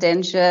 that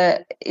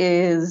indenture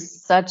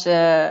is such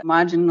a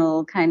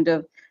marginal kind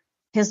of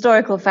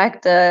historical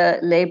factor,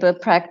 labor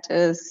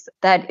practice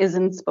that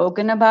isn't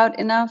spoken about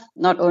enough,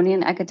 not only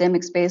in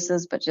academic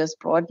spaces, but just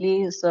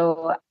broadly.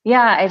 So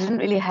yeah, I didn't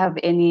really have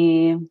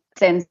any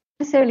sense,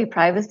 necessarily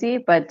privacy,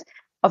 but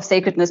of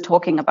sacredness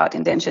talking about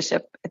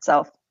indentureship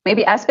itself.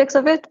 Maybe aspects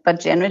of it, but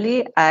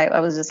generally I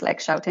was just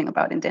like shouting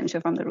about indenture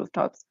from the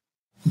rooftops.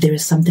 There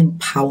is something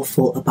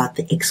powerful about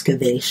the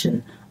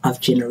excavation of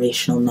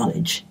generational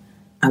knowledge.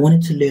 I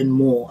wanted to learn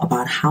more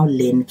about how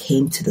Lynn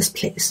came to this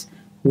place,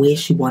 where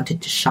she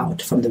wanted to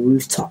shout from the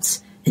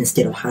rooftops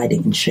instead of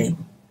hiding in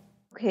shame.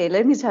 Okay,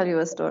 let me tell you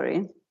a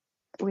story.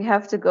 We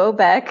have to go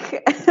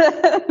back.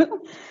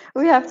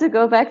 We have to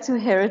go back to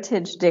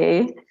Heritage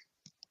Day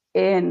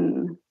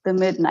in the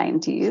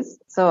mid-90s.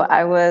 So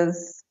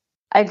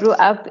I grew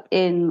up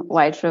in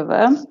White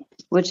River,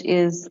 which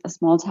is a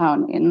small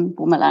town in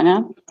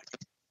Mpumalanga.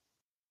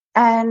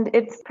 And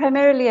it's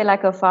primarily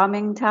like a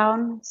farming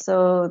town.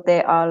 So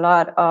there are a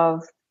lot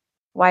of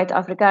white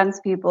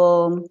Afrikaans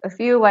people, a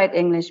few white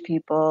English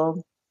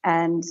people,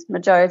 and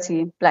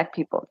majority Black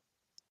people.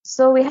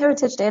 So we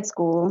Heritage Day at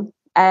school,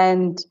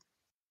 and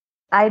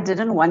I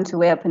didn't want to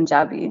wear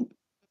Punjabi.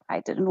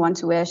 I didn't want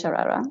to wear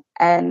sharara.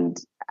 And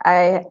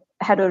I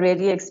had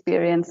already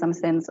experienced some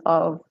sense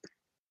of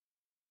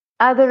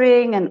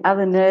othering and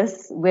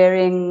otherness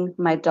wearing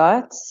my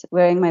dot,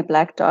 wearing my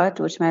black dot,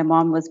 which my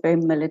mom was very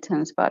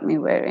militant about me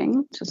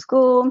wearing to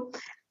school,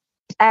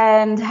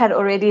 and had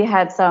already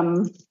had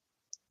some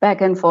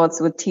back and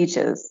forths with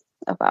teachers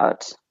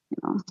about,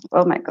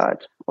 oh my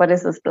God, what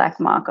is this black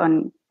mark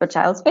on the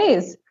child's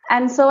face?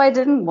 And so I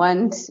didn't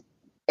want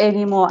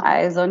any more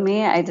eyes on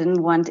me. I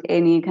didn't want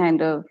any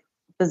kind of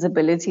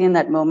visibility in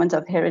that moment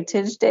of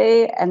Heritage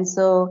Day. And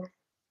so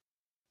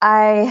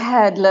I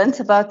had learnt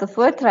about the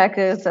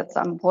voortrekkers at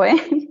some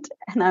point,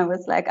 and I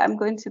was like, I'm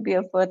going to be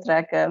a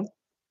voortrekker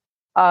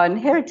on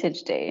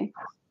Heritage Day.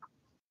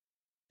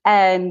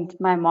 And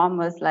my mom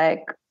was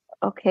like,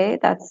 okay,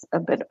 that's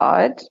a bit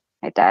odd.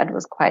 My dad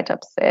was quite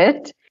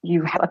upset.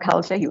 You have a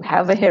culture, you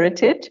have a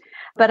heritage.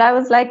 But I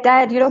was like,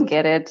 Dad, you don't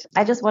get it.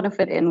 I just want to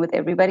fit in with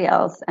everybody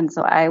else. And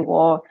so I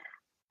wore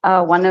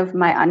one of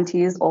my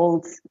auntie's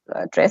old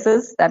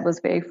dresses that was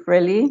very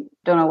frilly.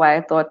 Don't know why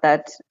I thought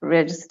that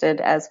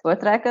registered as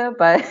voortrekker,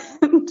 but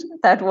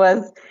that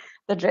was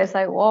the dress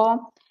I wore.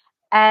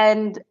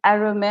 And I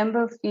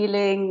remember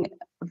feeling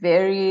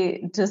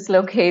very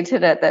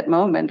dislocated at that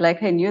moment.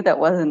 Like, I knew that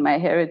wasn't my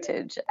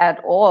heritage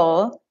at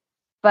all,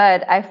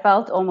 but I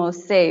felt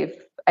almost safe.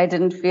 I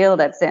didn't feel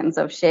that sense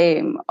of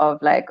shame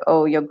of like,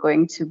 oh, you're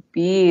going to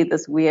be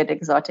this weird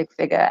exotic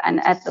figure. And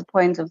at the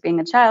point of being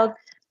a child,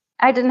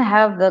 I didn't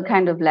have the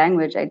kind of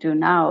language I do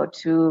now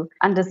to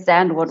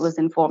understand what was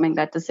informing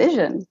that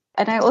decision.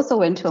 And I also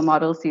went to a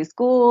Model C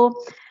school.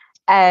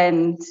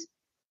 And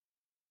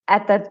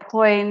at that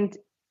point,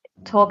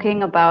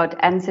 talking about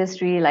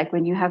ancestry, like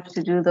when you have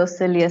to do those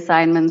silly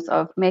assignments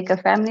of make a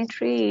family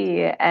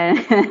tree,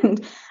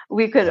 and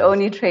we could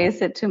only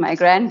trace it to my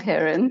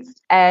grandparents.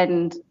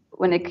 And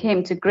when it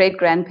came to great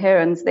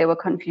grandparents, there were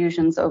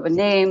confusions over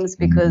names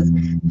because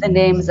the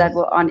names that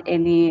were on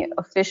any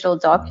official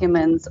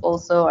documents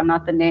also are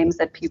not the names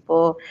that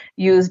people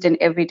used in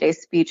everyday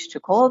speech to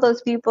call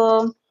those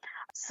people.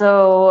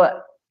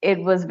 So it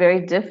was very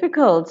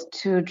difficult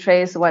to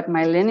trace what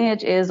my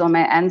lineage is or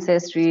my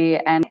ancestry.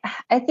 And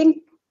I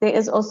think there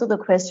is also the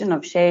question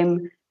of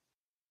shame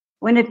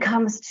when it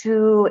comes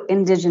to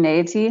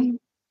indigeneity.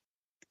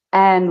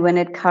 And when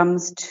it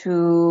comes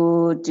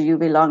to, do you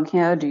belong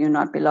here? Do you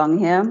not belong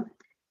here?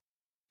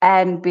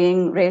 And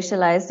being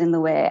racialized in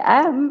the way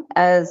I am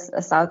as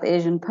a South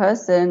Asian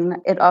person,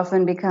 it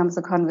often becomes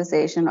a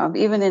conversation of,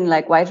 even in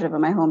like White River,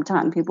 my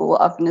hometown, people will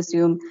often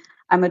assume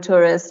I'm a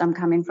tourist, I'm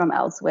coming from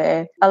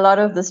elsewhere. A lot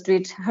of the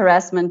street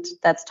harassment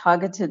that's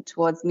targeted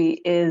towards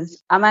me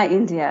is, am I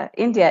India?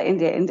 India,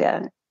 India,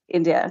 India,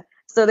 India.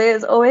 So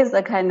there's always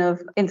a kind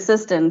of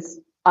insistence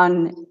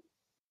on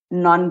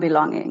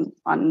non-belonging,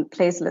 on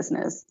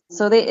placelessness.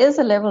 So there is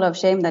a level of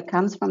shame that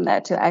comes from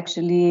that, to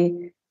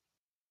actually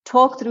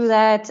talk through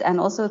that, and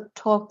also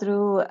talk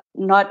through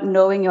not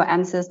knowing your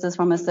ancestors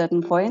from a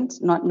certain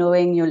point, not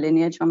knowing your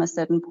lineage from a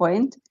certain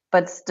point,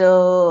 but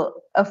still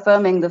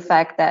affirming the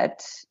fact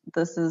that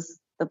this is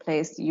the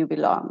place you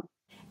belong.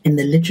 In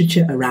the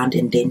literature around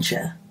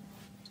indenture,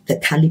 the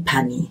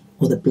Kalipani,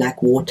 or the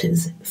Black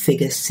Waters,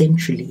 figure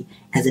centrally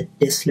as a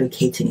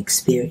dislocating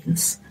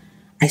experience.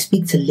 I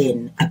speak to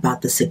Lynn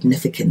about the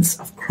significance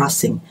of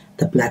crossing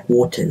the Black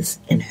Waters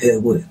in her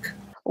work.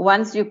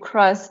 Once you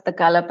cross the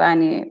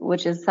Kalapani,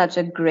 which is such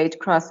a great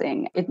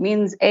crossing, it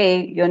means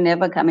A, you're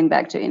never coming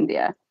back to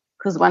India.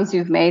 Because once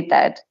you've made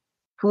that,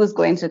 who's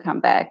going to come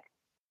back?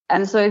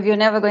 And so if you're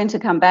never going to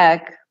come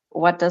back,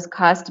 what does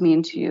caste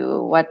mean to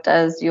you? What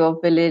does your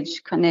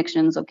village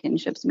connections or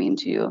kinships mean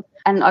to you?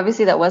 And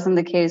obviously that wasn't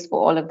the case for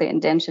all of the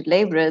indentured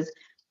laborers,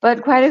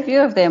 but quite a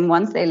few of them,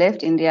 once they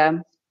left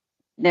India,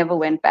 never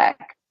went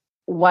back.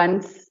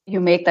 Once you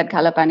make that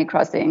Kalapani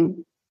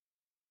crossing,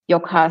 your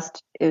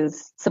caste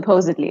is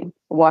supposedly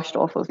washed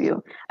off of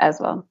you as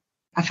well.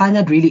 I find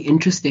that really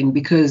interesting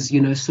because,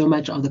 so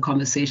much of the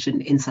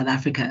conversation in South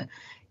Africa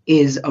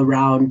is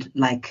around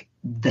like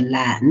the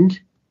land,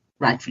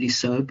 rightfully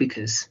so,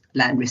 because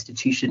land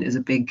restitution is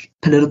a big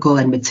political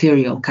and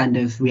material kind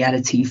of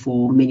reality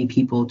for many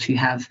people to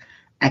have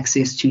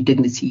access to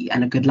dignity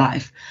and a good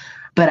life.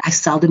 But I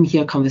seldom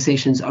hear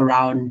conversations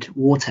around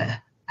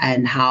water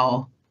and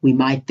how we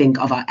might think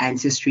of our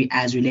ancestry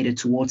as related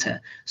to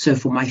water. So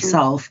for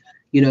myself,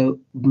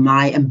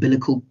 my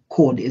umbilical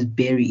cord is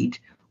buried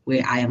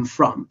where I am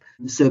from.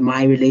 So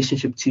my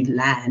relationship to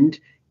land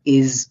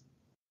is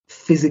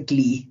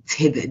physically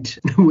tethered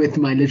with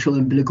my literal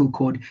umbilical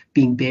cord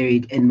being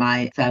buried in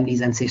my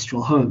family's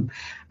ancestral home.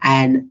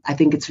 And I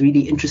think it's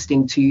really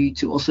interesting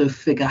to also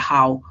figure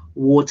how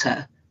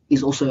water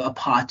is also a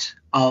part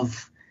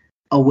of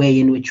a way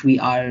in which we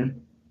are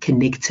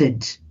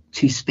connected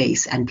to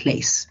space and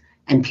place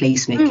and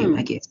placemaking,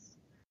 I guess.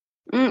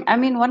 I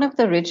mean, one of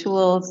the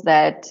rituals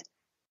that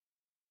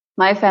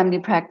my family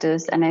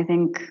practiced, and I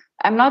think,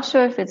 I'm not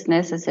sure if it's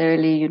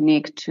necessarily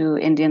unique to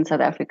Indian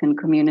South African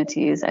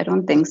communities. I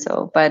don't think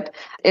so. But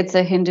it's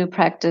a Hindu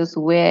practice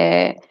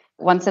where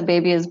once a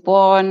baby is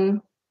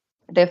born,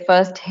 their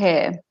first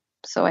hair,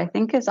 so I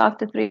think it's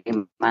after 3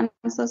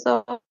 months or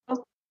so,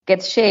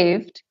 gets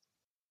shaved.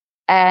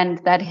 And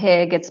that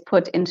hair gets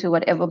put into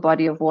whatever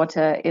body of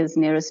water is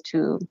nearest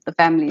to the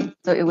family.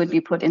 So it would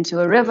be put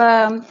into a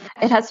river.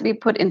 It has to be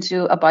put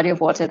into a body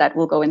of water that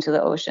will go into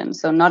the ocean.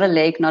 So not a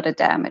lake, not a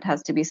dam. It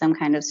has to be some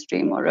kind of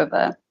stream or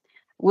river,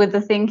 with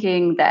the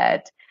thinking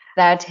that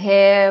that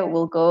hair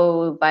will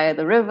go via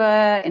the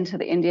river into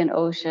the Indian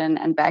Ocean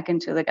and back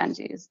into the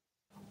Ganges.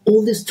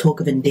 All this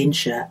talk of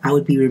indenture, I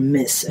would be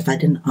remiss if I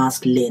didn't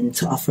ask Lynn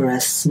to offer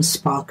us some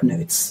spark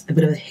notes, a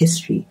bit of a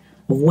history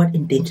of what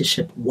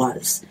indentureship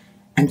was,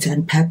 and to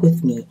unpack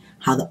with me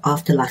how the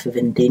afterlife of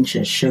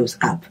indenture shows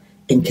up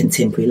in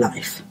contemporary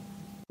life.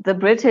 The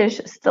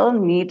British still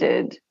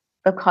needed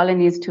the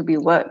colonies to be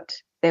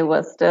worked. There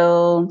were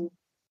still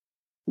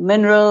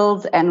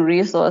minerals and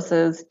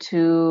resources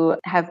to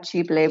have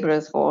cheap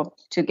laborers for,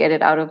 to get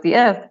it out of the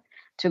earth,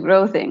 to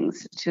grow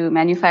things, to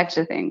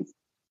manufacture things.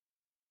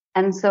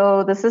 And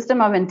so the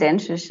system of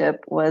indentureship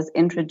was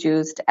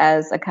introduced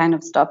as a kind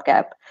of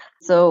stopgap.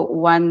 So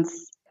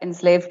once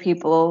enslaved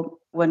people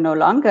were no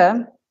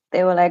longer,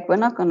 they were like, we're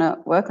not going to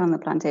work on the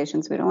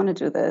plantations. We don't want to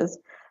do this.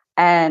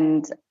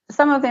 And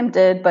some of them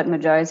did, but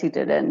majority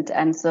didn't.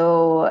 And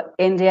so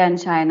India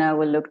and China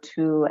were looked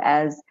to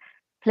as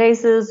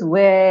places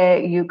where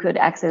you could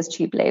access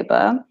cheap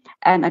labor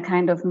and a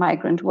kind of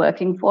migrant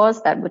working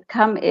force that would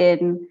come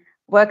in,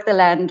 work the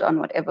land on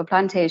whatever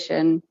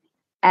plantation,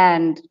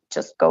 and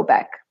just go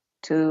back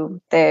to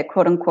their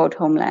quote-unquote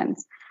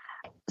homelands.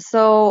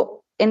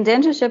 So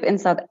indentureship in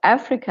South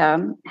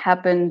Africa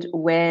happened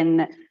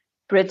when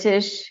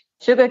British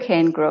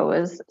sugarcane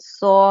growers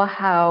saw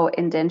how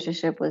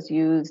indentureship was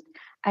used.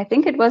 I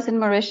think it was in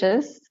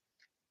Mauritius.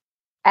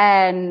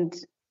 And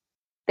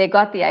they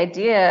got the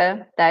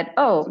idea that,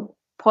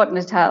 Port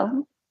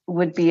Natal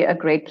would be a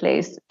great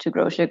place to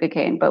grow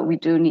sugarcane, but we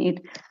do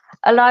need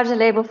a larger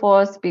labor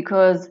force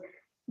because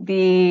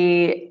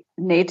the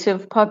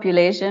native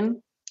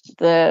population,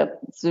 the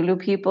Zulu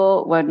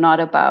people, were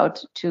not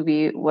about to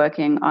be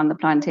working on the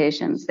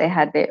plantations. They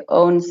had their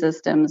own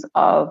systems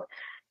of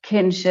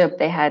kinship.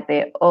 They had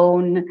their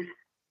own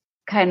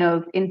kind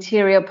of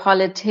interior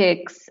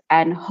politics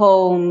and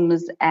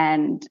homes,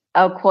 and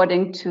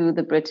according to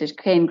the British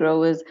cane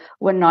growers,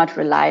 were not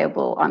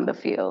reliable on the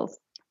fields.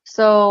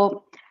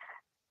 So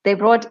they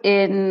brought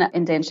in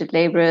indentured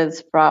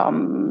laborers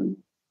from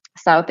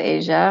South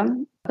Asia.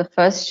 The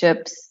first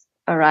ships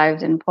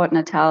arrived in Port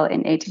Natal in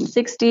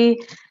 1860,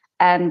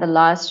 and the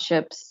last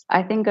ships,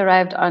 I think,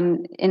 arrived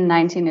in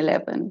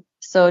 1911.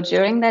 So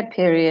during that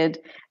period,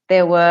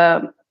 there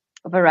were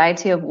a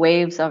variety of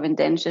waves of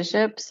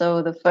indentureship.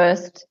 So the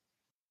first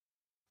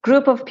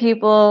group of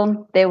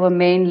people, they were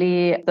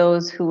mainly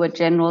those who were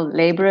general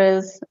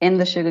laborers in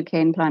the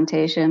sugarcane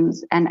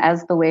plantations. And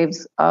as the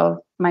waves of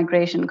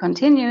migration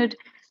continued,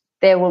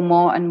 there were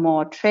more and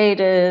more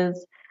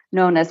traders,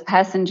 known as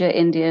passenger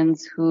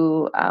Indians,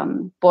 who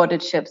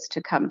boarded ships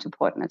to come to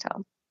Port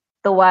Natal.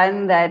 The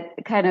one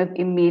that kind of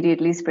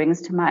immediately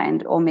springs to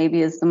mind, or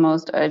maybe is the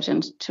most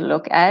urgent to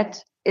look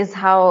at, is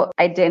how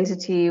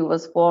identity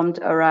was formed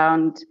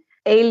around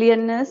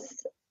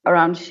alienness,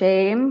 around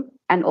shame,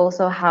 and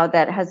also how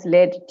that has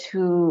led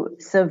to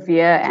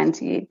severe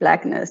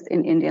anti-Blackness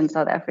in Indian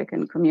South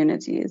African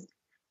communities,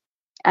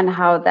 and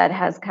how that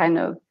has kind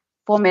of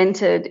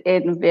fomented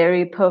in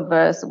very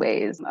perverse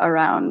ways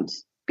around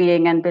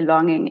being and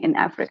belonging in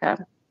Africa.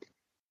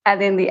 And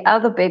then the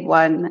other big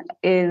one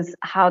is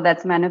how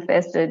that's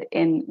manifested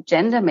in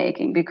gender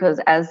making, because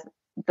as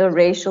the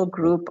racial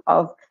group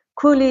of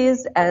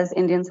coolies, as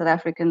Indian South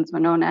Africans were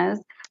known as,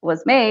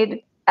 was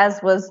made,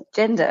 as was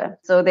gender.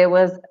 So there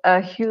was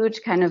a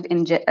huge kind of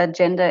a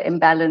gender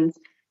imbalance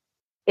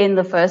in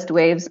the first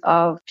waves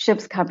of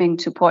ships coming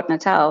to Port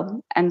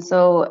Natal. And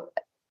so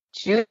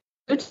due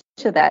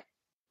to that,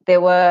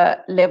 there were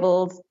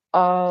levels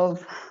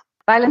of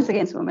violence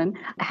against women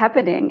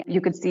happening.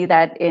 You could see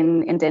that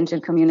in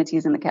indentured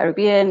communities in the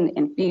Caribbean,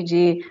 in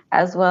Fiji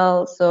as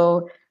well.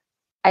 So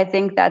I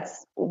think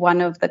that's one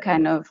of the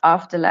kind of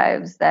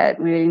afterlives that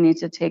we really need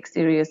to take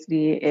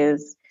seriously,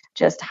 is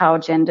just how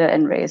gender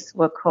and race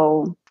were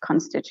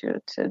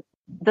co-constituted.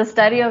 The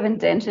study of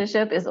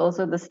indentureship is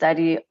also the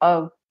study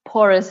of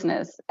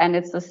porousness, and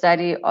it's the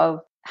study of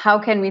how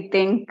can we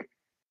think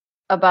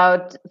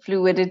about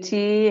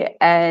fluidity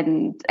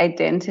and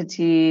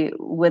identity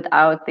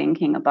without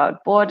thinking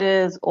about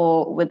borders,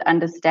 or with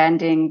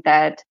understanding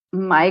that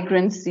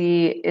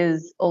migrancy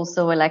is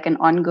also like an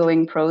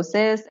ongoing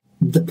process.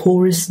 The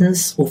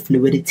porousness or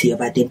fluidity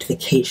of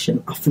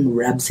identification often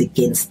rubs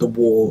against the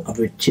wall of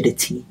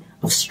rigidity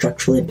of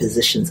structural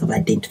impositions of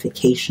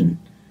identification.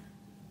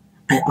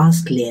 I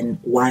asked Len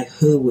why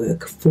her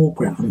work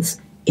foregrounds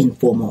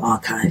informal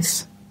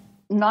archives.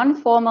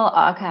 Non-formal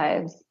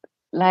archives,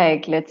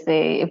 like let's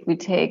say if we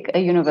take a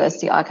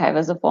university archive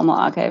as a formal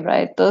archive,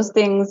 right? Those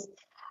things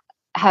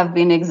have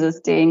been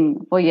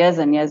existing for years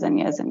and years and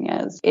years and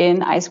years,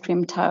 in ice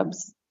cream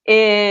tubs,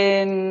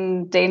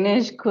 in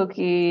Danish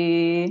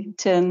cookie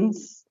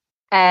tins.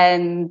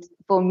 And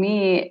for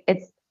me,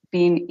 it's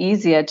been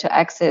easier to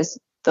access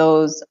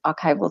those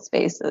archival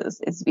spaces.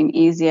 It's been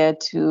easier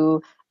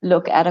to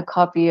look at a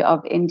copy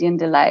of Indian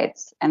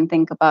Delights and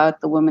think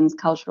about the women's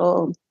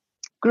cultural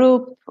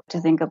group, to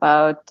think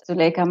about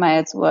Zuleika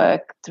Mayat's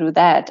work through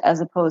that,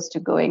 as opposed to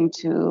going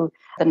to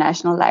the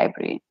National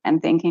Library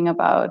and thinking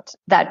about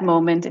that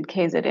moment in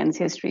KZN's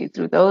history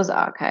through those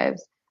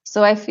archives.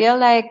 So I feel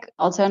like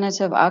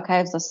alternative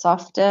archives are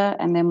softer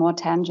and they're more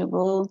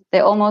tangible.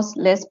 They're almost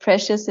less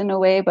precious in a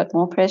way, but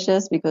more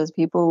precious, because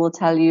people will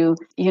tell you,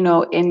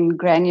 in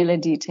granular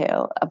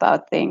detail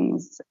about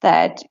things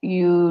that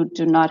you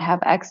do not have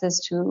access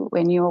to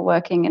when you're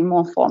working in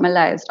more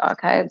formalized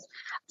archives.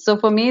 So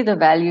for me, the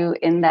value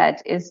in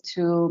that is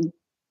to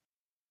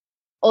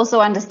also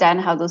understand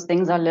how those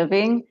things are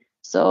living.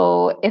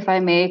 So if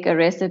I make a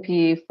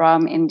recipe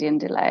from Indian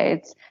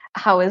Delights,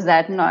 how is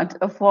that not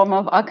a form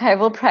of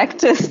archival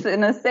practice,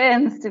 in a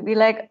sense, to be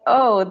like,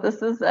 oh,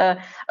 this is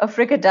a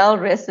fricadelle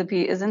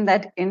recipe. Isn't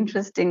that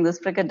interesting? This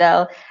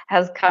fricadelle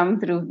has come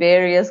through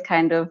various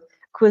kind of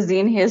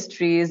cuisine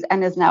histories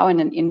and is now in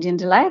an Indian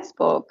Delights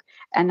book.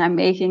 And I'm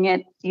making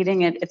it,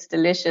 eating it, it's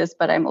delicious,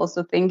 but I'm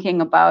also thinking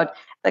about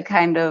the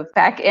kind of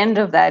back end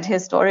of that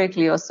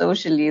historically or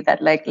socially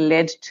that like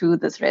led to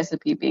this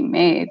recipe being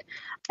made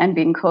and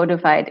being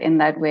codified in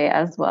that way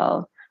as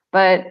well.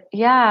 But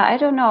yeah, I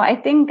don't know. I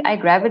think I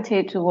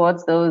gravitate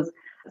towards those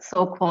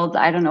so-called,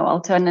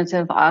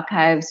 alternative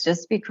archives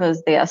just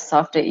because they are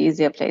softer,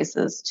 easier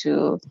places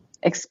to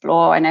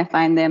explore. And I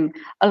find them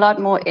a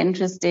lot more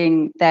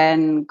interesting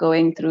than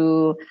going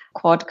through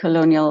court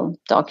colonial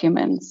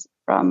documents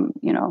from,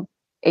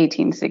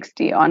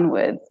 1860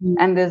 onwards.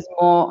 And there's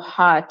more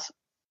heart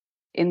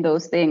in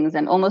those things,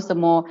 and almost a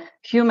more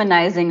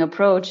humanizing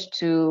approach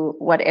to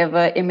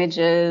whatever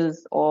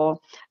images or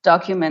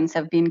documents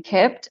have been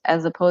kept,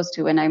 as opposed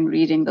to when I'm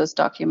reading those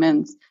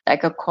documents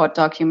like a court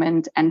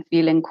document and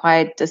feeling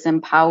quite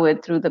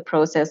disempowered through the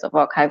process of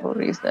archival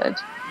research.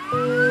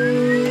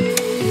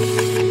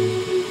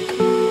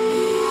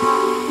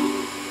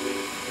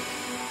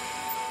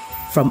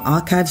 From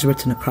archives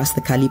written across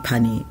the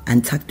Kalipani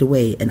and tucked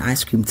away in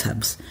ice cream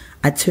tubs,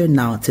 I turn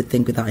now to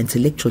think with our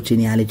intellectual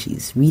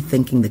genealogies,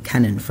 rethinking the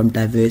canon from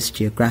diverse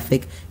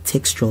geographic,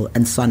 textual,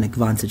 and sonic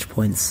vantage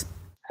points.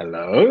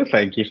 Hello,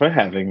 thank you for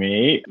having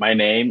me. My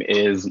name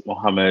is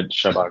Mohammed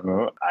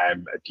Shabangu.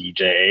 I'm a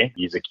DJ,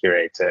 music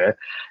curator,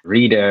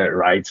 reader,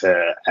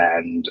 writer,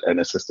 and an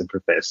assistant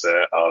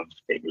professor of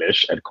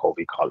English at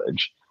Kutti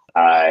College.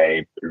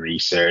 I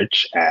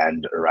research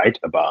and write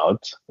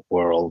about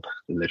world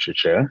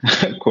literature,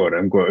 quote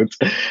unquote,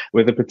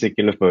 with a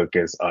particular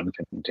focus on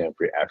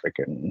contemporary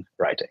African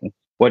writing.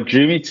 What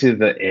drew me to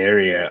the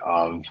area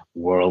of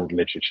world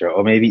literature,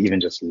 or maybe even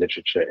just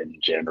literature in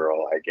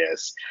general, I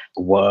guess,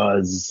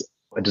 was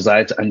a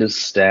desire to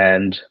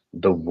understand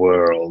the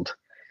world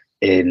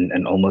in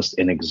an almost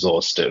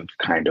inexhaustive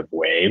kind of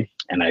way.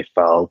 And I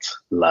felt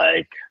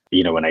like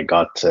when I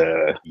got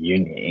to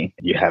uni,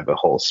 you have a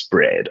whole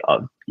spread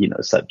of,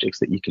 subjects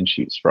that you can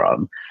choose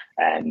from.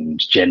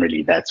 And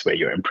generally, that's where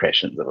your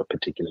impressions of a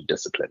particular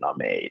discipline are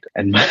made.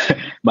 And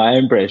my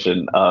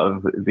impression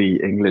of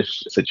the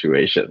English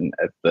situation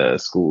at the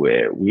school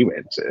where we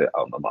went to,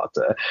 alma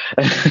mater,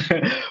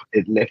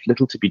 it left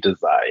little to be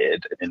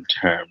desired in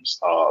terms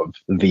of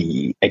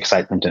the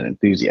excitement and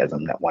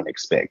enthusiasm that one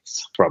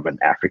expects from an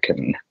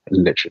African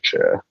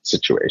literature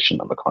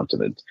situation on the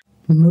continent.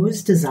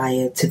 Mo's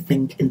desire to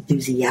think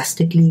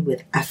enthusiastically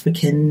with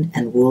African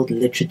and world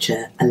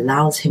literature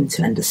allows him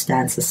to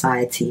understand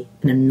society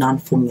in a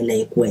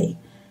non-formulaic way.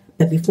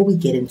 But before we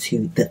get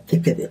into the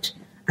thick of it,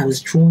 I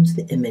was drawn to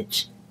the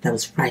image that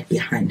was right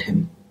behind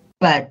him.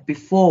 But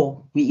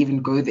before we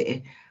even go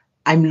there,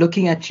 I'm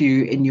looking at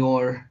you in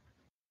your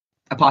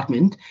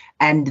apartment,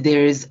 and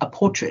there is a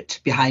portrait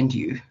behind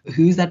you.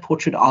 Who's that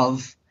portrait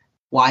of?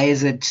 Why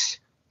is it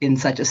in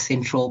such a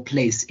central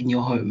place in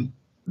your home?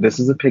 This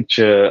is a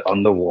picture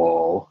on the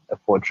wall, a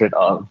portrait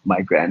of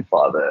my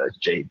grandfather,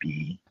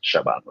 J.B.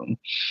 Shabangu,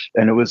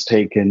 and it was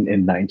taken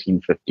in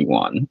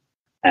 1951,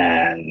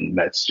 and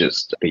that's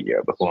just a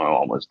year before my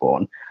mom was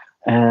born.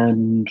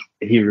 And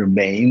he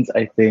remains,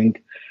 I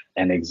think,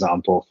 an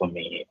example for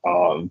me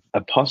of a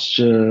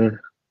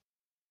posture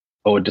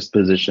or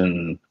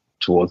disposition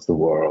towards the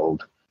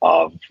world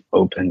of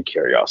open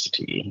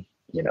curiosity.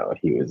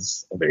 He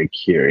was a very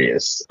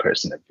curious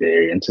person, a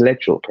very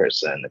intellectual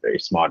person, a very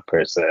smart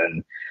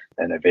person,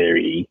 and a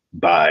very,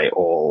 by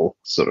all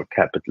sort of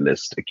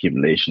capitalist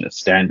accumulationist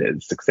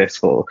standards,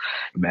 successful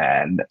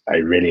man. I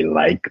really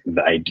like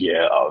the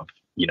idea of,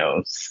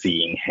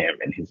 seeing him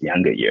in his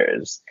younger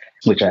years,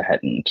 which I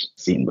hadn't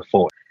seen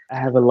before. I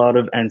have a lot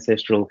of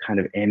ancestral kind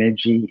of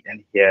energy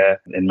in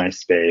here in my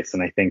space.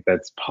 And I think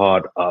that's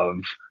part of,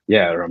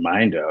 a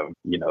reminder of,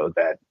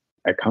 that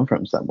I come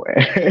from somewhere,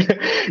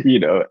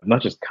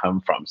 not just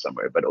come from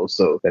somewhere, but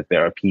also that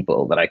there are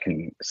people that I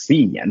can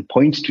see and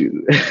point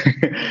to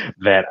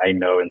that I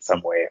know in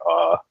some way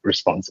are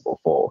responsible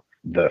for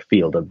the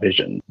field of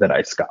vision that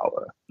I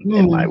scour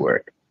in my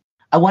work.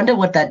 I wonder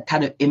what that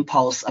kind of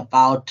impulse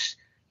about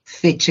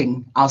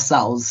fetching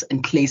ourselves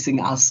and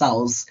placing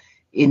ourselves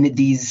in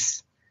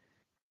these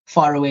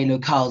faraway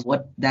locales,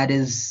 what that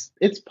is.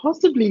 It's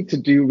possibly to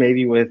do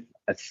maybe with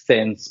a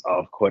sense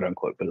of quote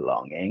unquote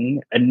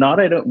belonging, and not,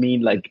 I don't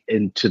mean like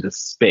into the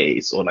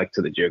space or like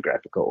to the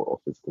geographical or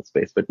physical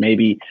space, but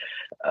maybe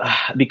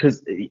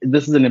because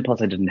this is an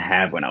impulse I didn't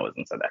have when I was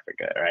in South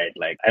Africa,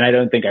 right? And I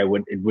don't think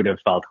it would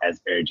have felt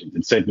as urgent.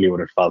 It certainly would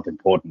have felt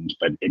important,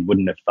 but it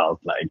wouldn't have felt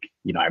like,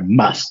 I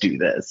must do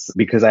this,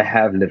 because I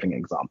have living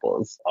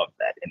examples of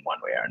that in one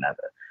way or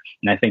another.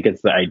 And I think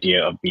it's the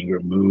idea of being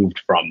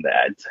removed from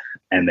that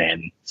and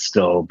then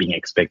still being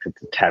expected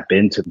to tap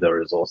into the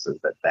resources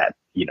that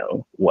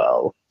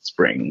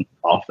wellspring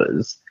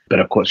offers. But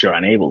of course, you're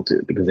unable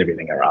to, because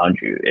everything around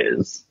you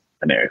is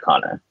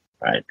Americana,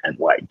 right? And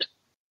white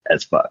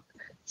as fuck.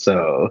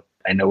 So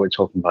I know we're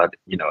talking about,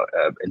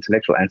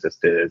 intellectual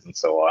ancestors and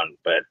so on,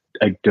 but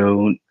I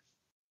don't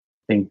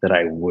think that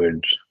I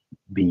would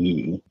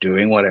be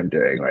doing what I'm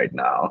doing right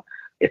now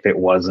if it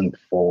wasn't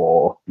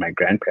for my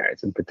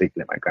grandparents, in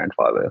particular my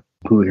grandfather,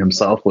 who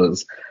himself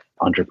was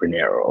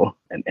entrepreneurial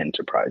and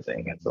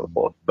enterprising and so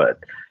forth, but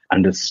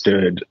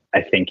understood,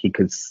 I think he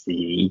could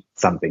see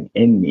something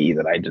in me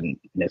that I didn't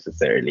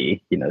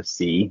necessarily,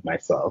 see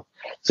myself.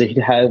 So he'd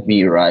have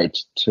me write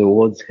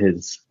towards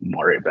his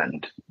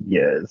moribund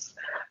years.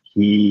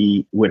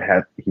 He would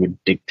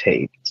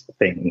dictate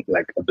things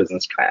like a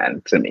business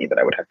plan to me that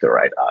I would have to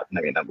write out. And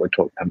I mean,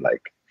 I'm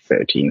like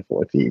 13,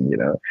 14,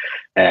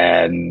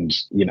 and,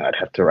 I'd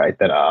have to write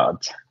that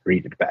out,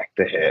 read it back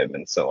to him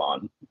and so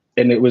on.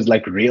 And it was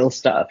like real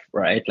stuff,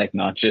 right? Like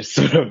not just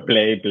sort of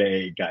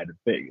play kind of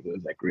thing. It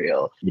was like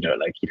real,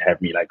 like he'd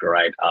have me like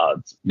write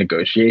out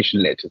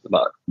negotiation letters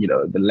about,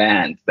 the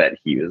land that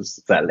he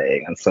was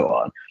selling and so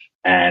on.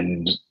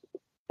 And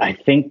I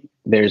think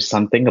there's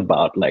something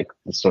about like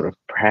the sort of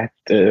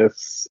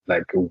practice,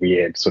 like a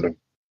weird sort of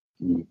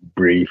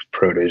brief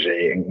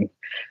protegeing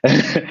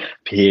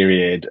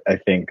period, I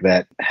think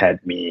that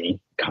had me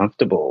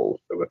comfortable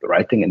with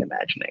writing and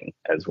imagining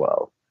as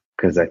well.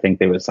 Because I think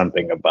there was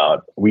something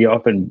about, we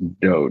often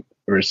don't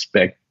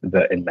respect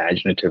the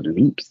imaginative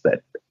leaps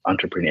that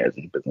entrepreneurs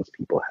and business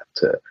people have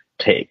to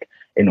take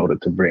in order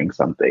to bring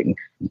something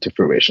to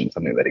fruition,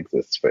 something that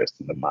exists first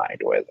in the mind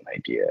or as an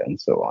idea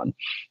and so on.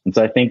 And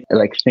so I think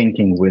like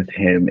thinking with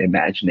him,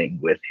 imagining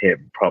with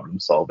him, problem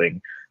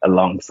solving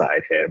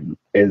alongside him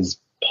is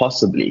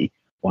possibly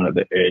one of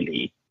the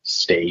early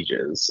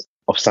stages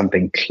of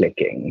something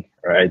clicking,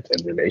 right,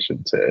 in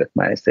relation to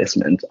my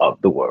assessment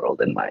of the world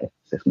and my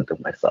assessment of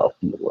myself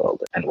in the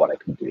world and what I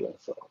can do and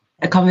so on.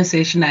 A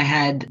conversation I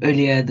had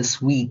earlier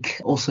this week,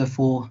 also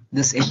for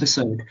this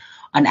episode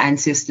on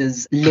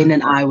ancestors, Lynn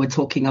and I were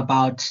talking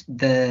about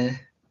the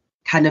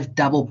kind of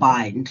double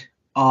bind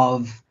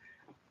of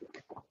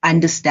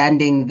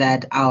understanding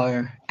that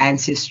our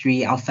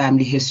ancestry, our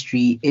family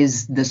history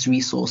is this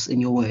resource, in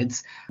your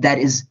words, that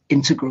is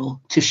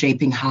integral to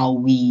shaping how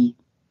we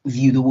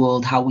view the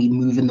world, how we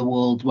move in the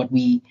world, what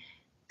we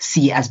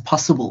see as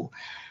possible.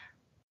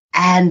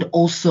 And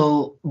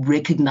also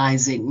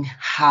recognizing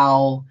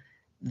how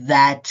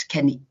that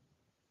can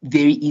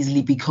very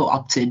easily be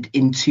co-opted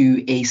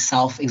into a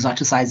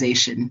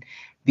self-exoticization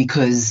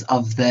because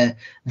of the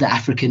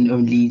African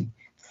only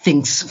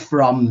thinks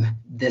from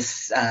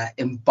this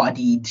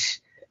embodied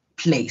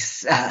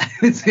place.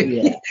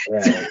 Right.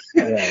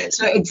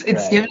 So it's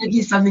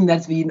definitely something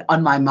that's been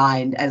on my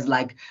mind as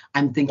like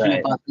I'm thinking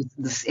about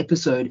this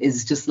episode,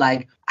 is just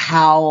like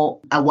how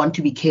I want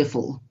to be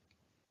careful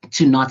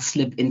to not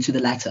slip into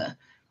the latter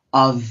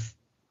of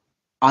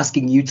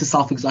asking you to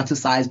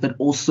self-exoticize, but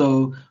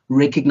also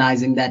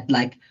recognizing that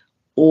like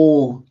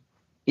all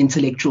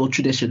intellectual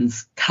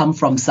traditions come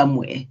from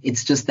somewhere.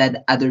 It's just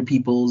that other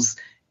people's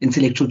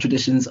intellectual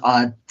traditions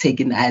are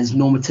taken as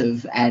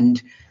normative,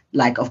 and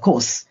like, of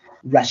course,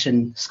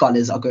 Russian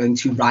scholars are going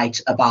to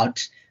write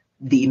about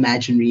the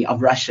imaginary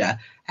of Russia,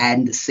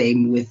 and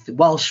same with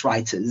Welsh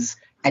writers.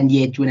 And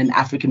yet when an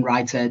African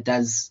writer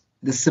does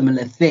the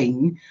similar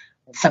thing,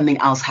 something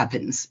else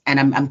happens. And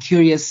I'm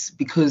curious,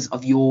 because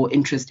of your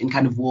interest in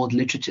kind of world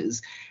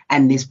literatures,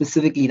 and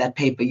specifically that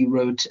paper you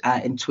wrote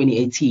in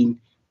 2018,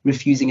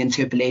 Refusing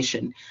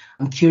Interpolation.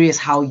 I'm curious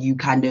how you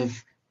kind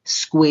of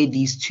square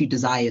these two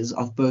desires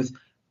of both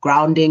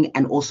grounding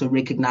and also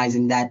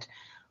recognizing that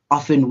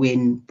often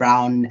when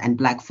brown and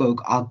black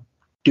folk are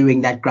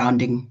doing that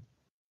grounding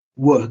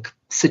work,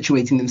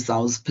 situating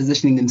themselves,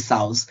 positioning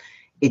themselves,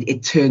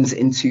 it turns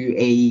into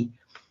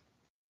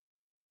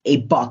a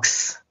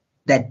box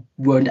that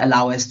won't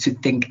allow us to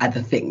think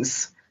other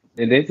things.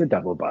 It is a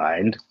double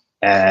bind,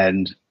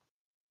 and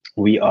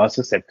we are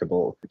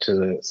susceptible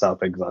to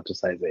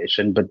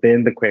self-exoticization. But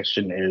then the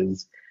question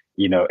is,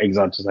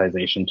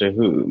 exoticization to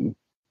whom,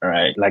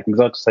 right? Like,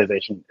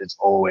 exoticization is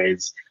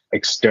always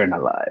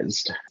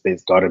externalized.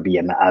 There's got to be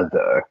an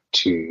other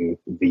to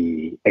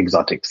the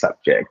exotic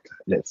subject,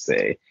 let's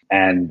say.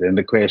 And then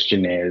the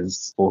question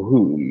is, for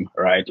whom,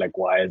 right? Like,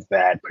 why is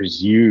that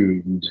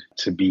presumed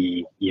to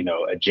be,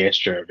 a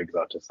gesture of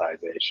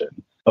exoticization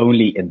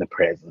only in the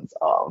presence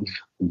of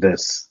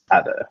this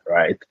other,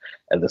 right?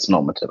 And this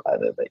normative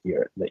other that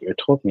you're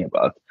talking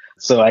about.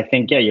 So I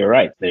think, yeah, you're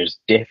right. There's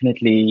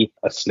definitely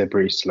a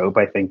slippery slope,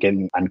 I think,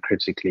 in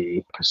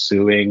uncritically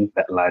pursuing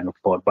that line of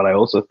thought. But I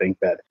also think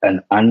that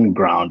an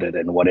ungrounded,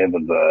 and whatever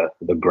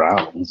the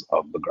grounds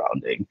of the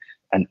grounding,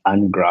 an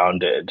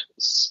ungrounded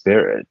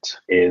spirit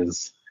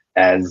is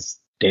as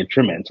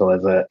detrimental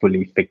as a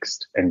fully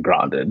fixed and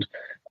grounded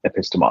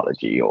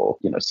epistemology or,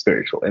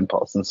 spiritual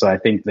impulse. And so I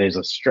think there's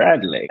a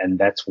straddling, and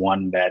that's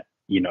one that,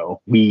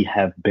 we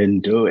have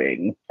been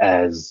doing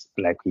as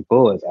Black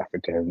people, as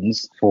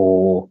Africans,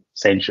 for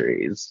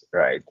centuries,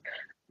 right?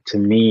 To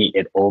me,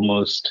 it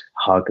almost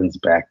harkens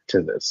back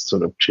to this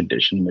sort of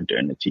tradition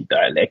modernity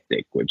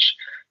dialectic, which,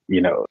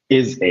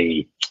 is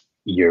a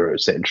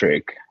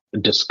Eurocentric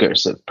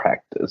discursive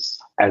practice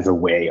as a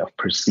way of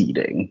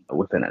proceeding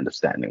with an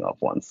understanding of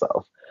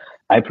oneself.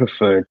 I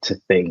prefer to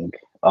think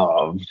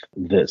of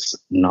this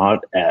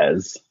not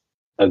as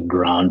a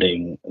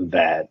grounding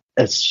that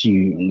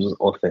assumes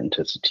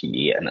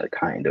authenticity and a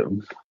kind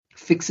of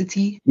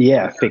fixity.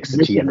 Yeah,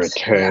 fixity and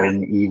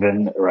return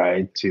even,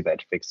 right, to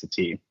that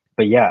fixity.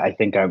 But yeah, I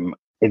think I'm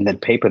in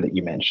that paper that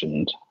you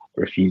mentioned,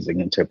 Refusing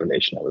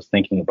Interpolation, I was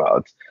thinking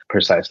about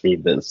precisely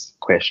this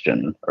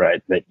question,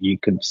 right? That you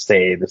could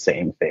say the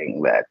same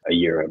thing that a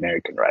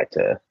Euro-American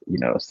writer,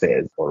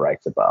 says or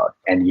writes about,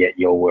 and yet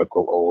your work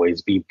will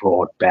always be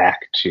brought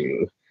back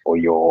to, or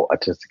your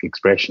artistic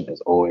expression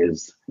is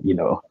always,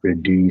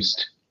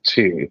 reduced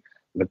to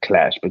the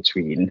clash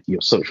between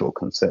your social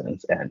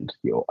concerns and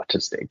your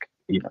artistic,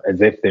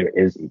 as if there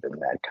is even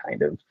that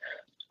kind of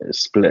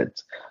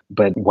split.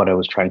 But what I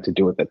was trying to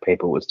do with that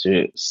paper was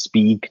to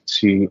speak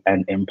to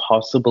an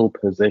impossible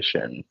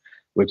position,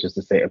 which is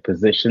to say a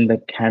position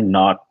that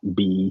cannot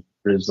be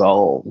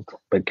resolved,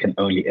 but can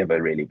only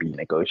ever really be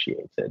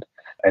negotiated.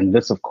 And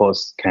this, of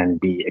course, can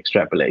be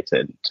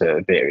extrapolated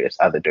to various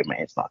other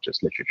domains, not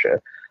just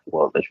literature,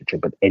 world literature,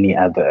 but any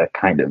other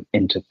kind of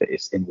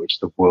interface in which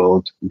the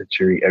world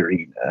literary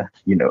arena,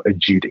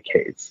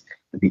 adjudicates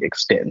the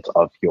extent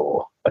of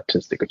your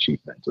artistic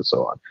achievements and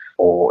so on,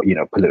 or,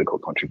 political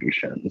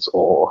contributions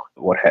or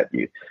what have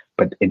you.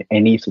 But in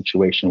any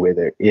situation where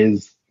there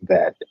is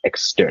that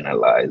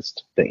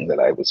externalized thing that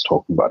I was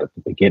talking about at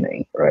the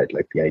beginning, right?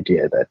 Like the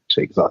idea that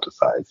to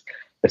exoticize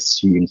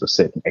assumes a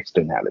certain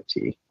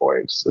externality or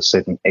a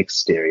certain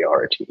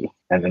exteriority.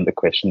 And then the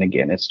question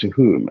again is to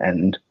whom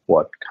and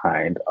what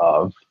kind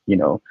of,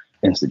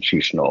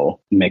 institutional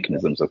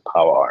mechanisms of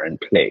power are in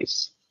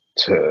place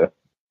to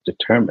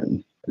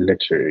determine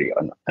literary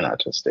and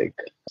artistic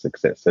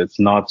success. So it's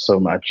not so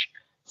much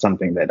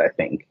something that I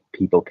think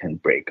people can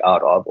break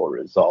out of or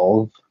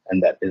resolve.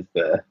 And that is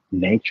the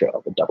nature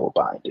of a double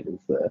bind. It is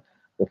the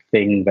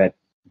thing that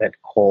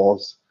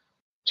calls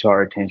to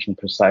our attention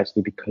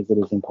precisely because it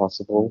is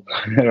impossible,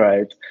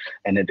 right?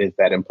 And it is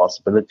that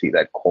impossibility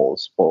that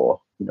calls for,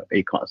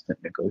 a constant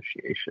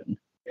negotiation.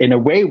 in a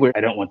way where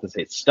I don't want to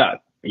say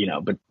stuck,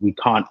 but we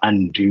can't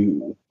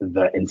undo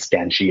the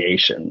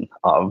instantiation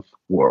of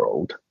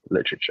world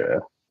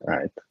literature,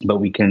 right? But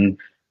we can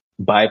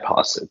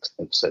bypass it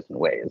in certain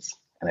ways.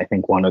 And I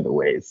think one of the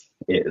ways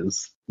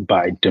is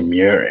by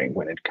demurring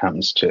when it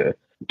comes to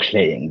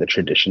playing the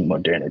tradition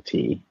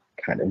modernity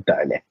kind of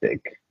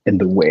dialectic in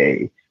the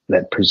way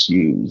that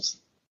presumes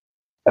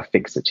a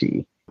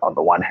fixity on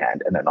the one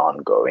hand and an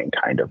ongoing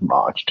kind of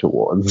march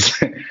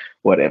towards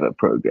whatever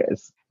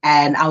progress.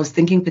 And I was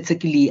thinking,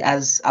 particularly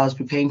as I was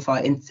preparing for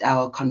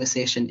our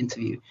conversation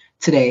interview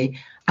today,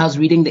 I was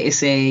reading the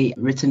essay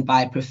written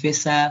by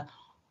Professor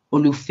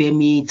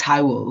Olufemi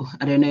Taiwo.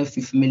 I don't know if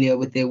you're familiar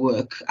with their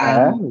work.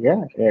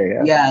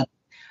 Yeah.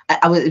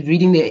 I was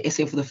reading the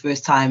essay for the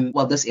first time,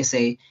 this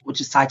essay,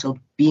 which is titled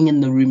Being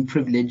in the Room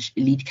Privilege,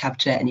 Elite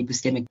Capture and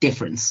Epistemic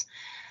Deference.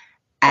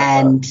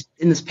 And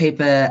in this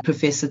paper,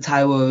 Professor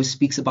Taiwo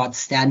speaks about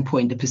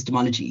standpoint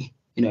epistemology,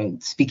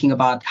 speaking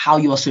about how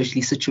you are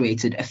socially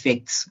situated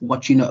affects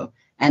what you know.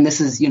 And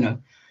this is,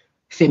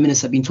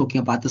 feminists have been talking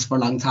about this for a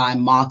long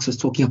time. Marx was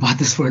talking about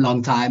this for a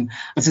long time.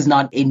 This is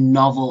not a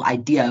novel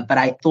idea, but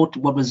I thought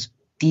what was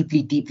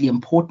deeply, deeply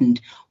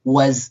important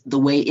was the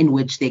way in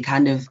which they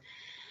kind of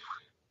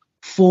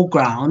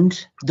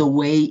foreground the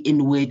way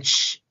in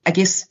which, I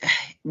guess,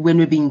 when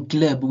we're being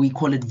glib, we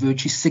call it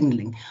virtue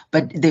signaling.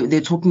 But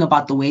they're talking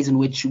about the ways in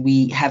which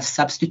we have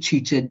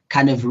substituted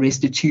kind of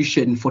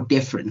restitution for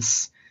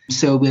deference.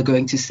 So we're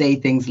going to say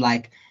things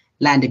like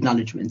land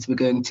acknowledgements. We're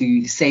going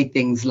to say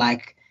things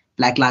like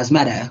Black Lives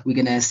Matter. We're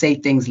going to say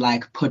things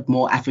like put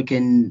more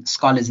African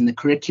scholars in the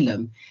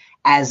curriculum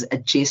as a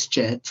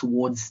gesture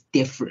towards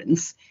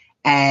deference.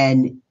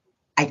 And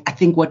I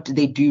think what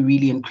they do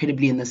really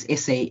incredibly in this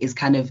essay is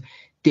kind of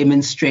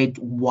demonstrate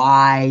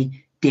why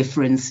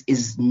deference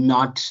is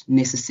not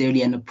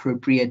necessarily an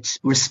appropriate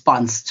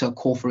response to a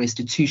call for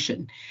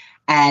restitution.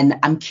 And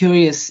I'm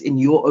curious in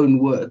your own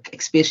work,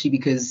 especially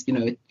because,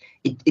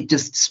 it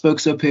just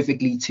spoke so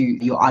perfectly to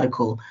your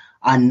article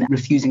on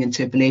refusing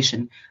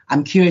interpolation.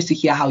 I'm curious to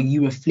hear how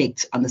you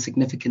reflect on the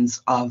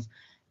significance of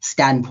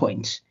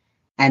standpoint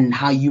and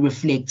how you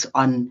reflect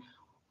on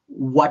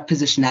what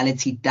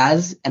positionality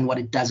does and what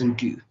it doesn't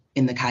do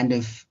in the kind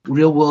of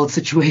real world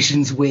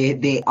situations where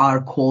there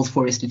are calls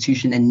for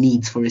restitution and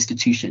needs for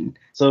restitution.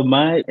 So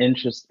my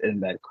interest in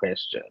that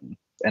question,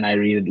 and I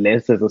read it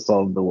less as a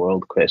solve the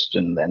world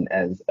question than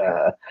as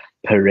a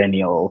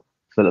perennial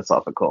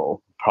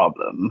philosophical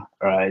problem,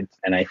 right?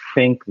 And I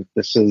think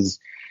this is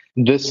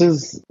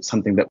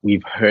something that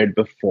we've heard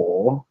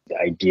before, the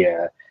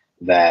idea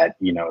that,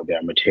 there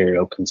are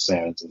material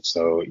concerns. And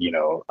so,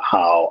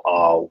 how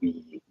are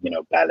we,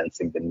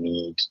 balancing the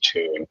need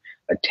to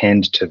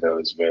attend to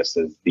those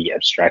versus the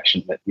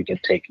abstraction that we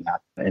get taken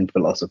up in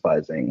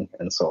philosophizing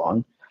and so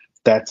on.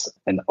 That's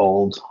an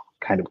old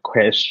kind of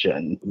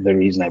question. The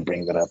reason I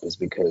bring that up is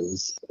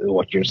because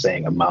what you're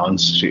saying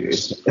amounts to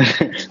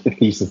the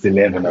thesis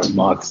 11 of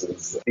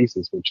Marx's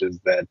thesis, which is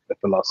that the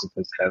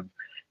philosophers have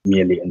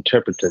merely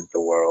interpreted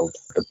the world.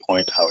 The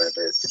point,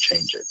 however, is to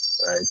change it,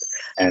 right?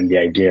 And the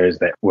idea is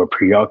that we're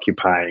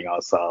preoccupying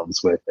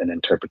ourselves with an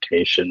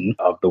interpretation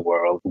of the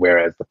world,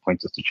 whereas the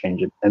point is to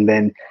change it. And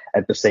then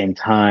at the same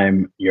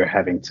time, you're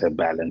having to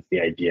balance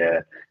the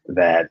idea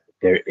that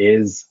there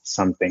is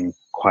something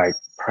quite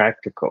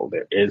practical,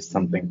 there is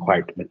something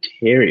quite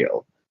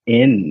material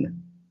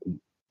in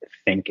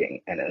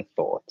thinking and in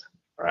thought,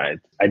 right?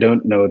 I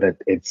don't know that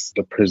it's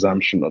the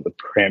presumption or the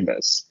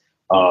premise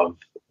of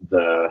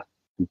the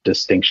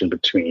distinction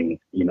between,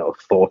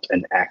 thought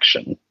and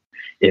action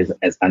is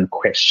as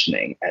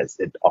unquestioning as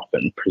it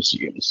often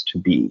presumes to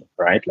be,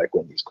 right? Like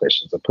when these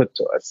questions are put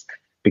to us,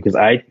 because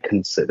I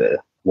consider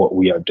what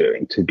we are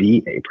doing to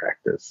be a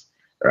practice,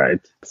 right?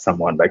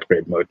 Someone like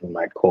Fred Moten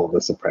might call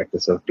this a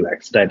practice of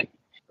Black study,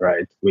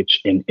 right?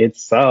 Which in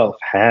itself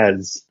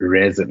has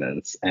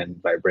resonance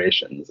and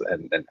vibrations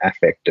and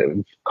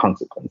affective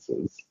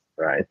consequences,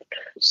 right?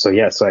 So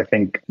I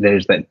think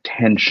there's that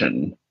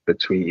tension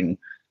between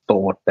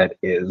thought that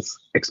is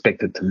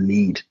expected to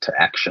lead to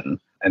action,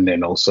 and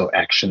then also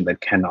action that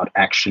cannot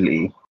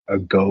actually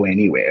go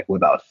anywhere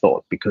without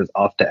thought, because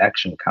after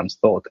action comes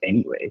thought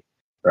anyway,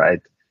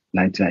 right?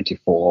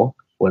 1994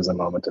 was a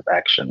moment of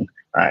action,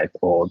 right?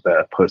 Or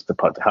the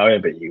post-apartheid,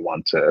 however you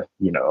want to,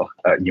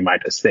 you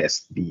might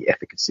assess the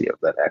efficacy of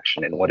that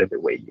action in whatever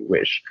way you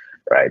wish,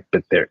 right?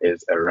 But there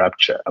is a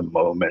rupture, a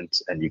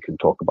moment, and you can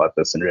talk about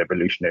this in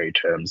revolutionary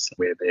terms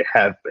where there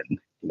have been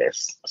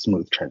less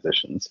smooth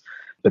transitions.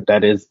 But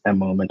that is a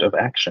moment of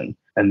action.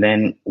 And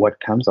then what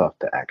comes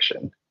after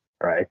action,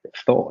 right?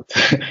 Thought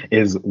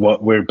is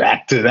what we're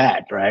back to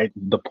that, right?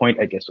 The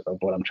point, I guess, of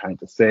what I'm trying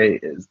to say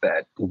is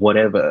that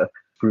whatever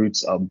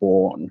fruits are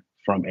born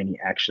from any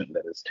action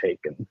that is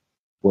taken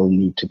will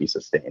need to be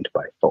sustained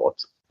by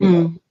thought,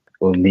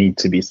 will need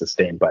to be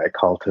sustained by a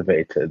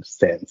cultivated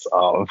sense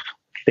of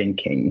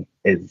thinking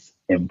is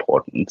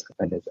important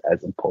and is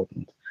as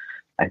important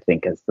I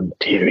think, as the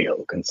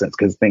material concerns,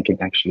 because thinking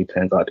actually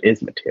turns out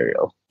is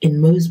material.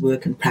 In Mo's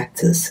work and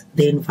practice,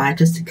 they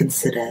invite us to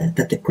consider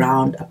that the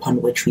ground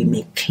upon which we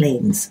make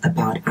claims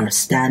about our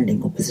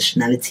standing or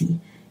positionality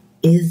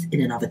is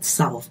in and of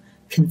itself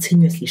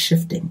continuously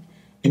shifting,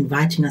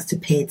 inviting us to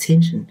pay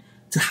attention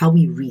to how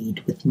we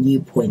read with new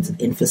points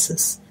of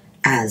emphasis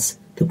as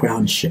the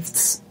ground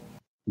shifts.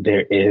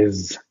 There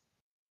is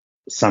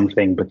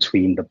something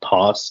between the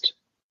past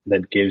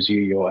that gives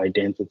you your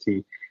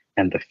identity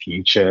and the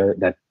future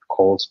that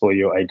calls for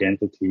your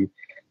identity.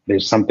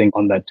 There's something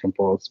on that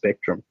temporal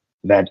spectrum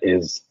that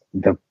is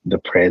the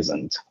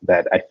present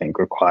that I think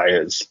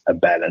requires a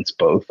balance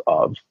both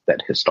of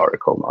that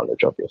historical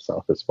knowledge of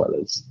yourself as well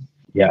as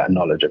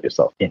knowledge of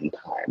yourself in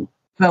time.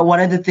 But one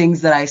of the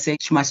things that I say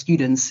to my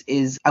students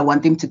is I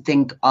want them to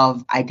think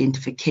of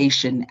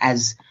identification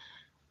as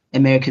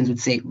Americans would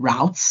say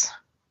routes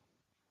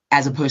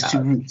as opposed to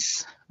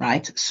routes,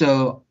 right?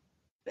 So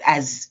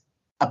as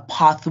a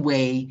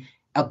pathway,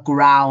 a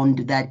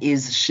ground that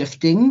is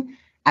shifting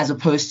as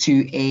opposed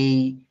to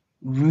a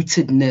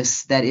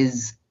rootedness that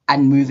is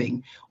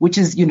unmoving, which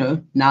is,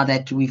 now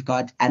that we've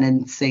got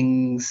Anand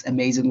Singh's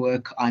amazing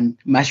work on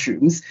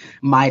mushrooms,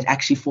 might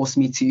actually force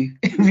me to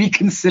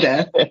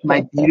reconsider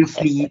my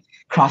beautifully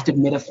crafted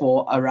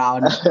metaphor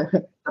around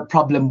the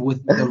problem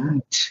with the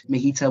root.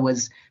 Mahita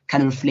was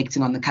kind of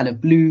reflecting on the color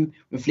blue,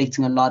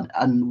 reflecting a lot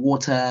on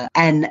water.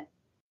 And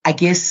I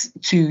guess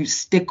to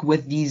stick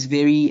with these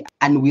very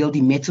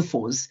unwieldy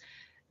metaphors,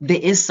 there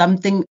is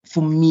something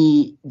for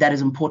me that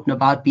is important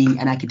about being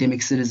an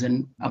academic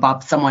citizen,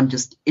 about someone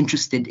just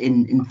interested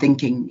in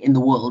thinking in the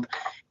world,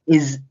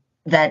 is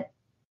that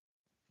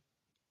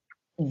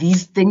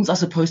these things are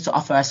supposed to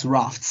offer us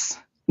rafts.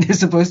 They're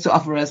supposed to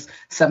offer us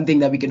something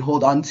that we can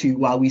hold on to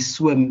while we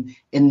swim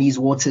in these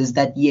waters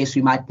that, yes,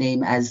 we might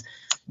name as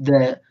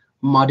the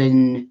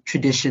modern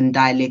tradition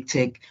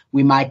dialectic.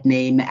 We might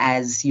name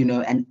as,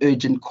 an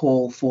urgent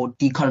call for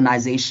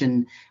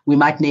decolonization. We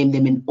might name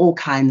them in all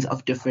kinds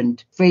of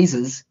different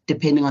phrases,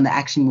 depending on the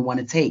action we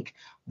want to take.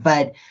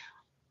 But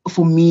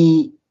for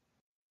me,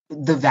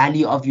 the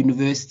value of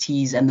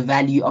universities and the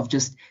value of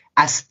just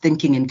us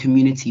thinking in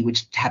community,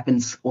 which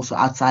happens also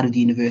outside of the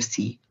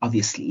university,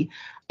 obviously,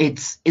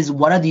 is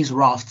what are these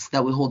rafts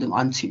that we're holding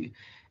on to?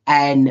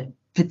 And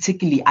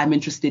particularly, I'm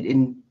interested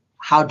in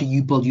how do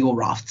you build your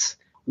rafts?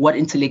 What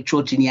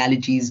intellectual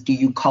genealogies do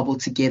you cobble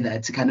together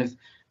to kind of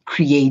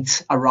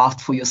create a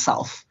raft for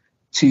yourself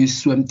to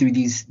swim through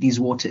these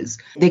waters?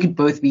 They could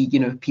both be,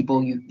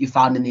 people you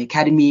found in the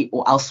academy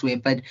or elsewhere,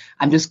 but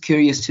I'm just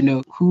curious to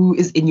know who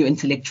is in your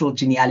intellectual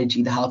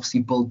genealogy that helps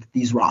you build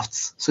these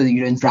rafts so that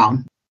you don't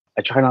drown.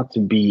 I try not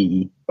to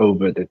be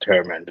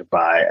over-determined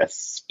by a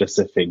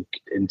specific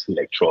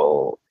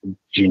intellectual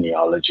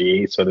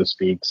genealogy, so to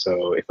speak.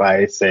 So if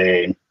I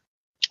say,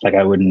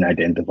 I wouldn't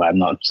identify,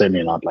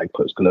 certainly not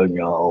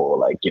post-colonial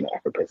or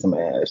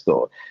Afro-pessimist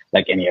or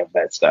any of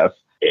that stuff.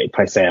 If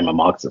I say I'm a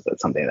Marxist,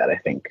 that's something that I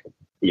think,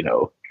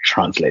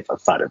 translates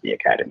outside of the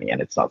academy.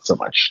 And it's not so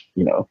much,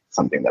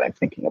 something that I'm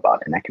thinking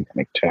about in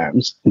academic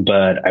terms.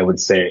 But I would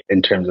say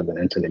in terms of an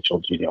intellectual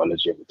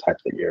genealogy of the type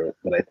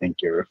that I think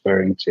you're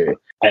referring to,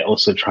 I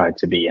also try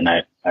to be, and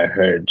I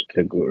heard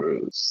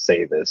Kaguru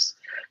say this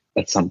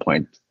at some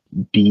point,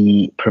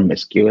 be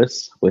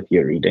promiscuous with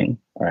your reading,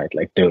 right?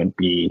 Don't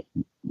be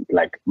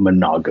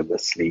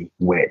monogamously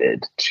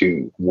wedded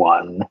to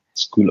one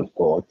school of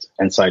thought.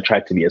 And so I try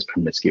to be as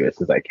promiscuous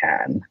as I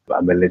can.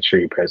 I'm a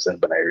literary person,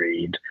 but I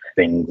read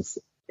things,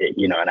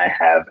 and I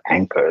have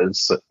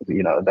anchors,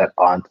 that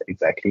aren't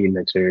exactly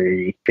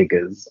literary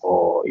figures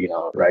or,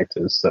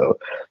 writers. So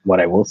what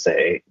I will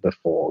say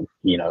before,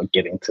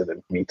 getting to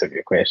the meat of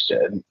your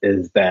question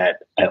is that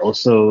I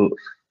also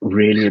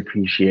really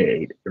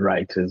appreciate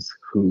writers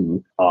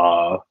who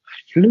are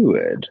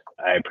fluid.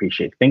 I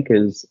appreciate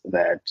thinkers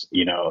that,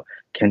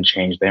 can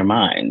change their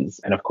minds.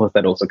 And of course,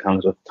 that also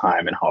comes with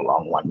time and how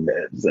long one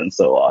lives and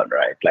so on,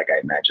 right? I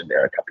imagine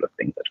there are a couple of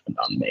things that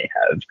Fanon may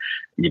have,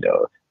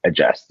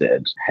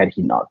 adjusted had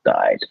he not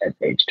died at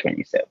age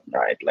 27,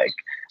 right?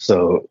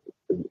 So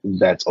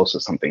that's also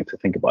something to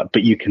think about.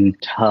 But you can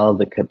tell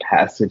the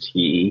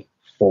capacity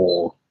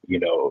for,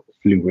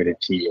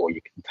 fluidity, or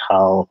you can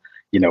tell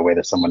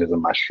whether someone is a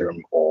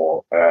mushroom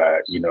or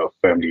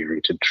firmly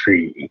rooted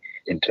tree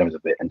in terms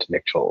of their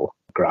intellectual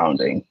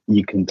grounding.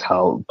 You can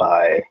tell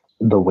by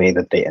the way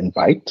that they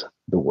invite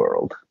the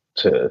world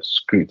to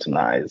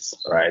scrutinize,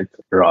 right?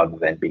 Rather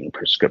than being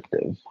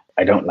prescriptive.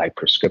 I don't like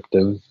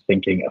prescriptive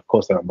thinking. Of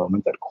course, there are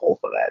moments that call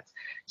for that.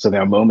 So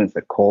there are moments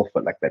that call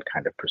for that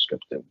kind of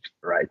prescriptive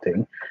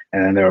writing.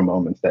 And then there are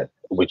moments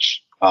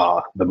which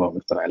are the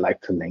moments that I like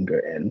to linger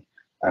in,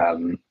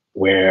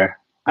 where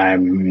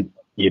I'm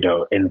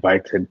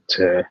invited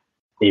to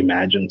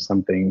imagine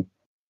something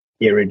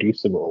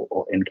irreducible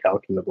or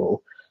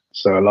incalculable.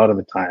 So a lot of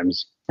the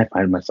times I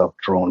find myself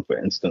drawn, for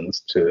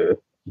instance, to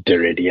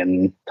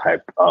Derridian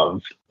type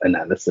of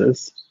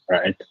analysis,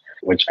 right?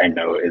 Which I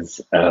know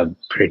is a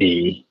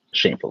pretty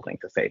shameful thing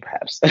to say,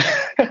 perhaps.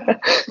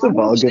 It's a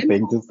vulgar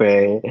thing to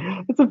say.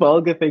 It's a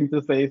vulgar thing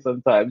to say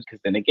sometimes, because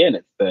then again,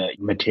 it's the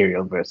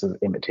material versus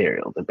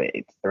immaterial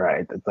debate,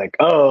 right? It's like,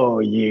 oh,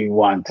 you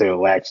want to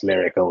wax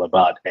lyrical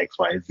about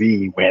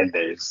XYZ when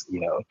there's,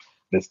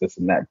 this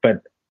and that.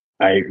 But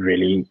I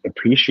really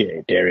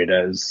appreciate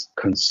Derrida's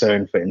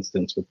concern, for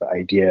instance, with the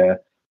idea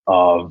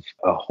of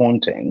a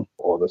haunting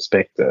or the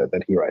spectre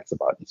that he writes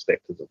about in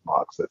Spectres of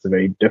Marx. It's a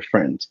very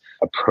different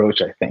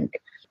approach, I think,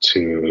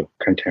 to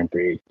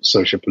contemporary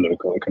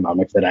socio-political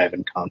economics that I've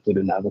encountered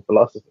in other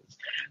philosophers.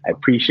 I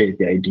appreciate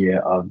the idea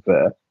of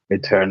the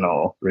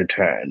eternal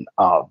return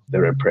of the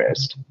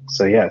repressed.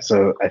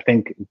 So I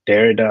think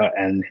Derrida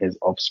and his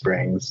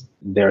offsprings,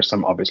 there are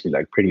some obviously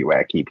like pretty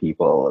wacky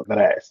people that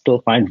I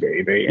still find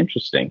very, very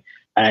interesting.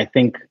 And I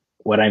think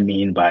what I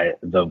mean by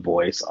the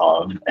voice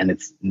of, and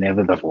it's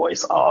never the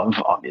voice of,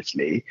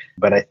 obviously,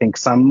 but I think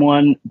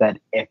someone that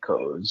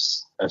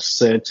echoes a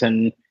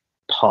certain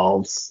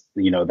pulse,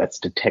 that's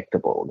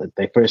detectable, that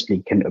they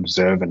firstly can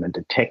observe and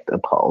detect a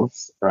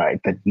pulse, right,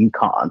 that we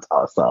can't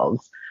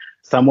ourselves.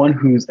 Someone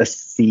who's a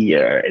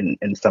seer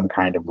in some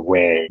kind of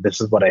way.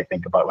 This is what I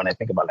think about when I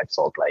think about like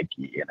Salt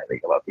Likey, and I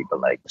think about people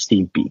like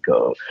Steve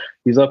Biko.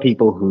 These are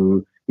people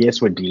who,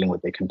 yes, we're dealing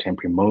with a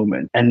contemporary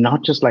moment, and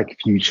not just like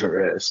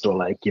futurist or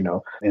like,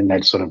 in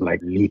that sort of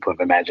like leap of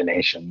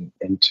imagination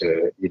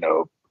into,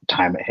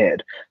 time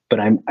ahead. But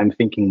I'm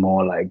thinking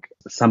more like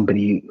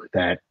somebody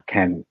that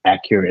can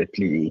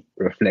accurately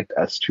reflect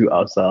us to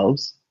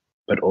ourselves,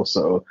 but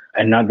also,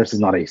 and now this is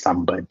not a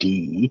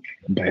somebody,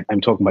 but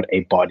I'm talking about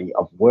a body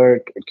of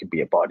work. It could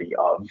be a body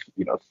of,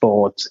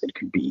 thoughts. It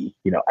could be,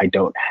 I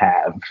don't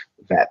have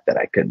that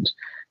I could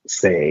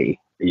say,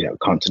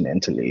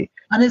 continentally.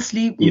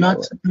 Honestly,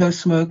 not to blow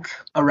smoke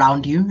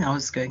around you. I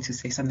was going to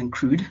say something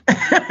crude,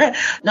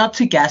 not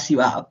to gas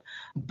you up,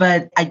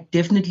 but I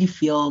definitely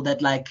feel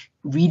that like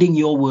reading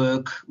your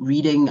work,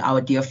 reading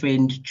our dear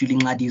friend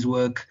Youlendree's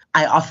work,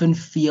 I often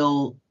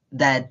feel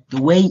that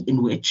the way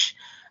in which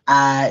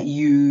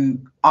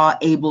you are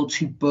able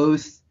to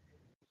both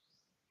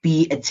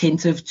be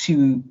attentive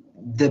to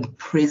the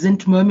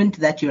present moment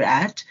that you're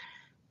at,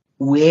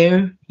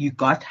 where you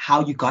got,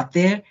 how you got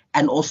there,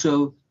 and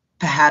also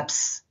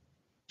perhaps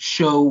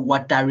show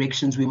what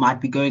directions we might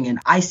be going in.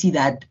 I see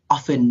that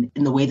often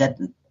in the way that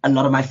a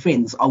lot of my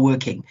friends are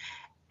working,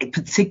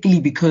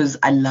 particularly because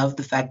I love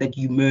the fact that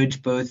you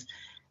merge both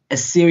a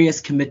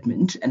serious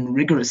commitment and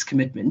rigorous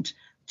commitment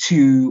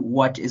to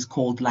what is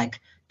called like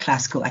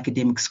classical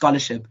academic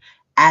scholarship,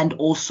 and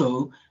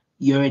also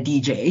you're a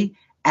DJ,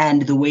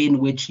 and the way in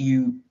which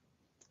you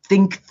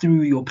think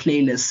through your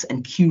playlists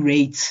and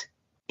curate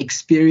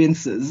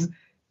experiences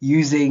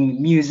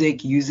using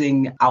music,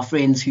 using our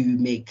friends who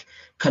make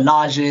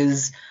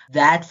collages.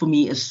 That for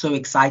me is so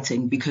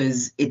exciting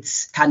because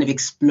it's kind of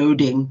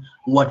exploding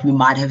what we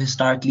might have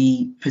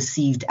historically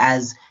perceived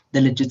as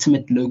the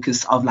legitimate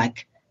locus of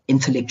like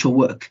intellectual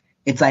work.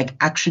 It's like,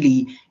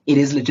 actually, it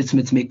is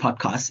legitimate to make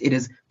podcasts. It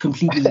is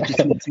completely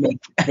legitimate to make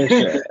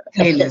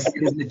playlists.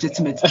 It is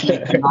legitimate to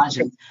make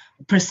collages,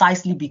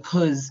 precisely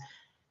because,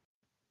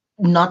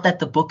 not that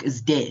the book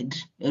is dead,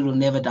 it will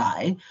never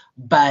die,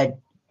 but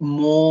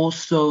more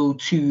so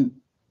to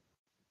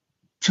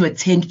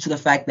attend to the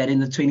fact that in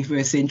the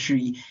 21st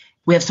century,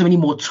 we have so many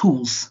more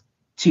tools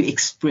to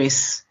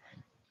express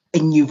a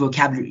new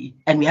vocabulary.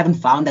 And we haven't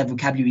found that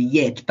vocabulary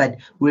yet, but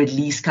we're at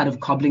least kind of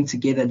cobbling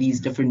together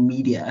these different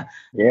media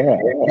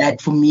that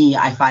for me,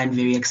 I find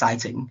very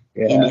exciting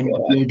in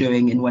what we're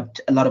doing and what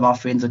a lot of our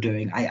friends are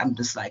doing. I'm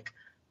just like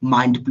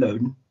mind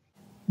blown.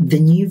 The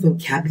new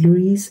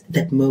vocabularies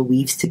that Mo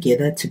weaves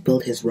together to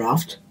build his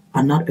raft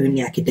are not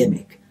only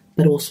academic,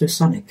 but also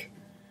sonic.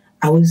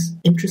 I was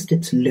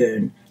interested to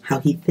learn how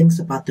he thinks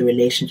about the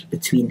relationship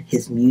between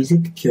his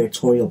music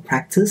curatorial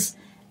practice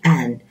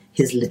and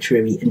his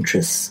literary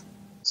interests.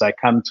 So I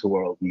come to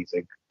world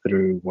music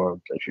through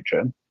world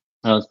literature.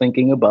 I was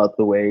thinking about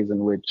the ways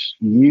in which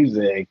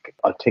music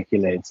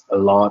articulates a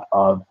lot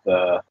of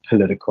the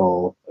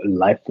political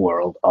life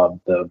world of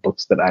the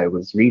books that I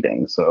was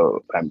reading.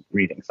 So I'm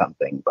reading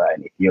something by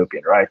an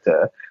Ethiopian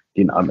writer,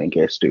 Dina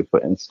Mengistu,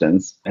 for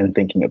instance, and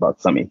thinking about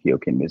some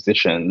Ethiopian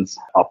musicians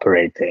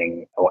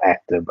operating or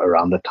active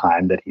around the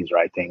time that he's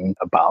writing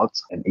about,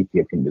 and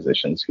Ethiopian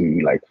musicians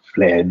who like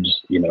fled,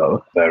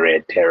 the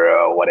Red Terror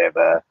or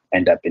whatever,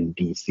 end up in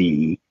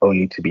DC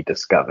only to be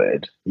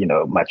discovered,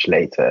 much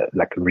later,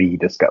 like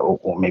rediscovered,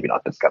 or maybe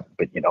not discovered,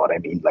 but you know what I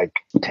mean, like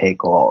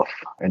take off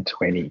in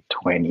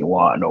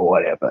 2021 or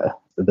whatever.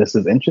 So this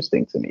is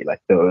interesting to me,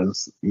 like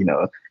those,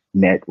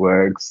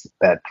 networks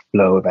that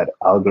flow, that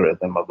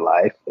algorithm of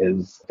life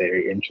is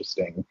very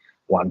interesting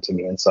one to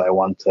me. And so I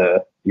want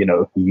to,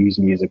 use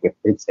music with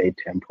its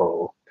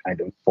atemporal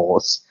kind of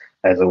force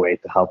as a way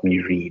to help me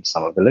read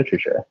some of the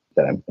literature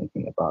that I'm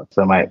thinking about.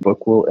 So my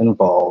book will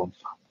involve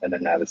an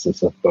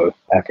analysis of both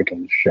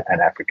African and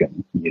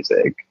African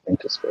music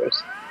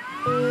interspersed.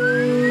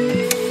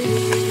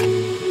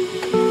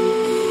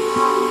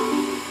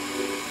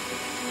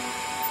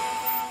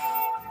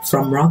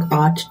 From rock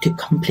art to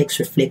complex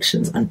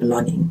reflections on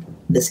belonging,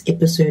 This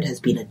episode has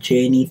been a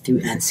journey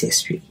through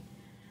ancestry.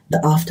 The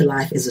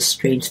afterlife is a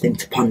strange thing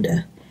to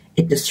ponder.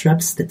 It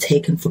disrupts the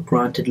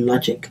taken-for-granted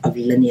logic of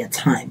linear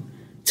time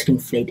to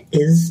conflate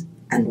is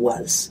and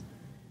was.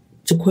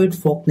 To quote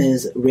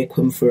Faulkner's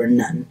Requiem for a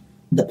Nun,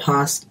 the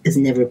past is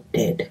never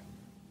dead.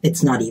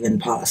 It's not even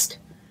past.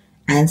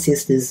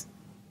 Ancestors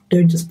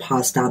don't just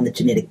pass down the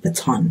genetic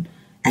baton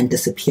and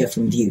disappear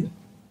from view.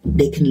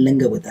 They can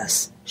linger with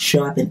us,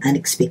 show up in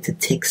unexpected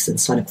texts and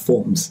sonic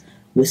forms,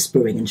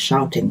 whispering and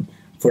shouting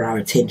for our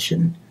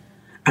attention.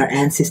 Our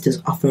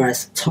ancestors offer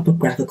us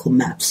topographical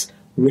maps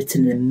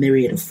written in a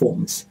myriad of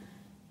forms.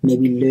 May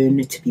we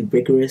learn to be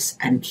rigorous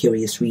and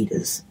curious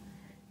readers.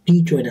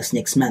 Do join us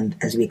next month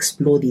as we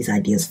explore these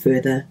ideas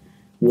further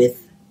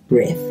with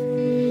breath.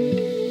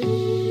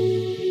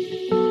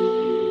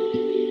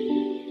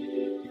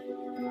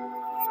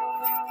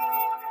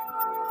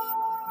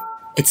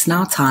 It's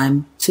now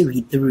time to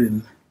read the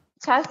room.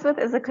 Chatsworth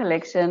is a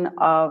collection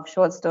of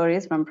short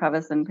stories from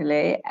Pravas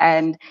Pillay,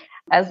 and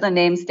as the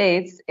name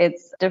states,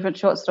 it's different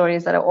short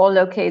stories that are all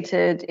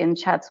located in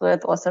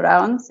Chatsworth or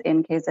surrounds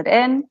in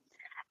KZN,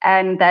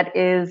 and that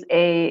is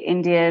a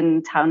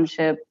Indian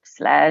township /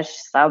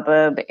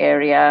 suburb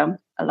area.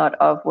 A lot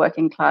of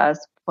working class,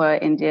 poor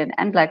Indian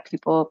and Black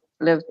people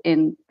live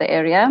in the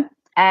area.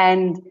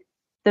 And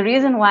the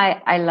reason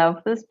why I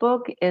love this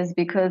book is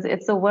because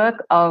it's a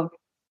work of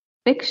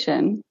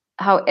fiction.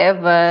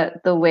 However,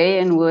 the way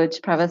in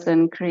which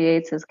Pravasan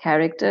creates his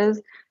characters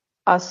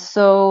are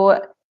so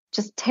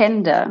just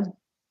tender.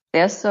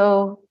 They're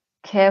so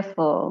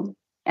careful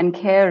and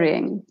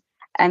caring.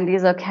 And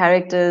these are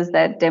characters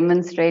that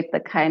demonstrate the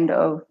kind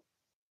of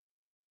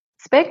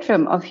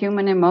spectrum of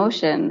human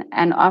emotion.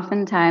 And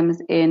oftentimes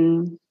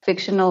in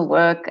fictional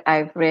work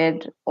I've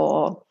read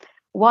or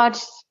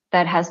watched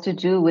that has to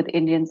do with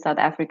Indian South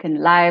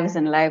African lives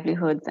and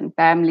livelihoods and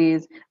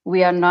families,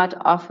 we are not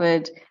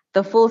offered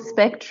the full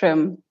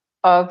spectrum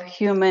of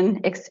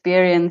human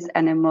experience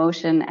and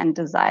emotion and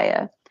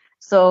desire.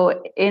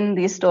 So in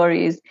these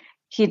stories,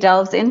 he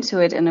delves into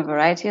it in a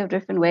variety of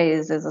different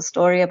ways. There's a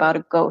story about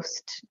a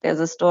ghost. There's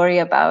a story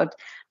about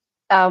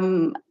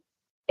a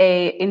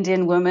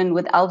Indian woman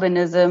with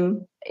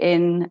albinism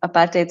in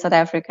apartheid South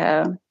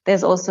Africa.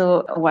 There's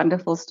also a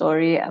wonderful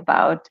story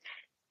about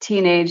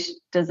teenage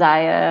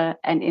desire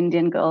and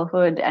Indian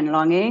girlhood and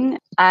longing.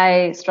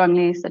 I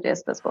strongly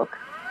suggest this book.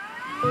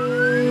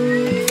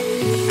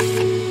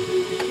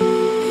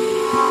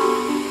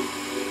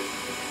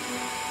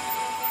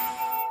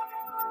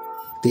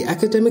 The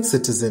Academic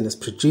Citizen is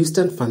produced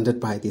and funded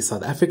by the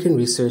South African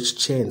Research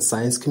Chair in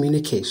Science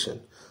Communication,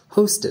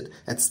 hosted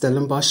at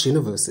Stellenbosch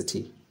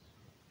University.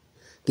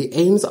 The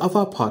aims of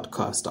our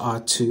podcast are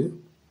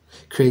to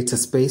create a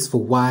space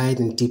for wide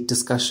and deep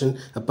discussion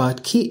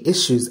about key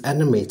issues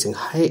animating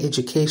higher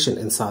education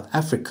in South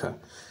Africa,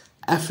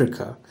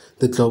 Africa,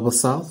 the Global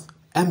South,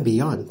 and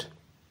beyond.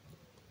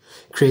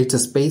 Create a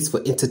space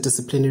for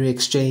interdisciplinary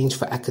exchange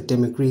for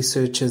academic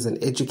researchers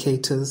and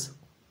educators.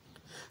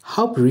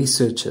 Help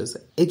researchers,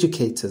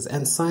 educators,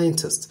 and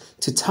scientists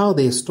to tell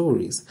their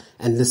stories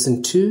and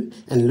listen to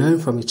and learn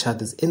from each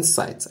other's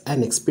insights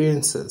and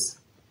experiences.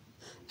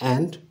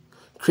 And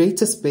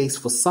create a space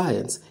for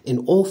science in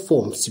all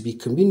forms to be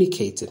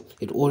communicated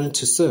in order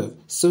to serve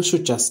social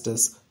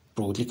justice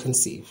broadly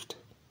conceived.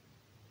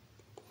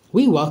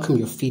 We welcome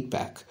your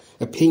feedback,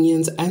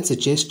 opinions, and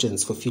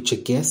suggestions for future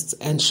guests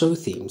and show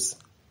themes.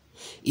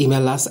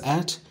 Email us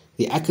at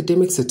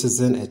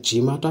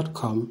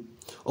theacademiccitizen@gmail.com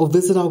or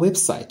visit our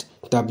website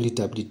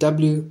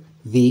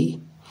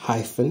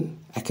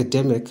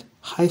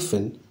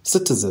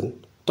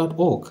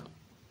www.the-academic-citizen.org.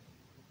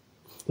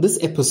 This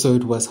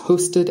episode was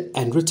hosted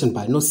and written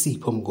by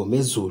Nosipho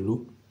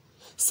Mgomezulu,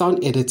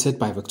 sound edited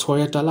by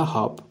Victoria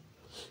Dalaharp,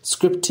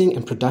 scripting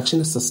and production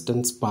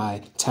assistance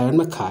by Tyron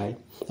Mackay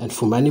and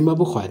Fumani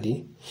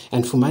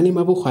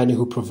Mabukhwani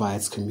who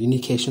provides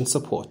communication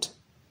support.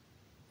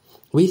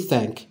 We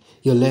thank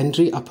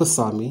Youlendree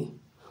Appasamy,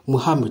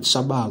 Muhammad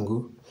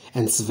Shabangu,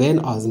 and Sven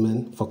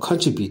Ouzman for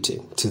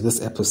contributing to this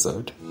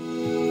episode.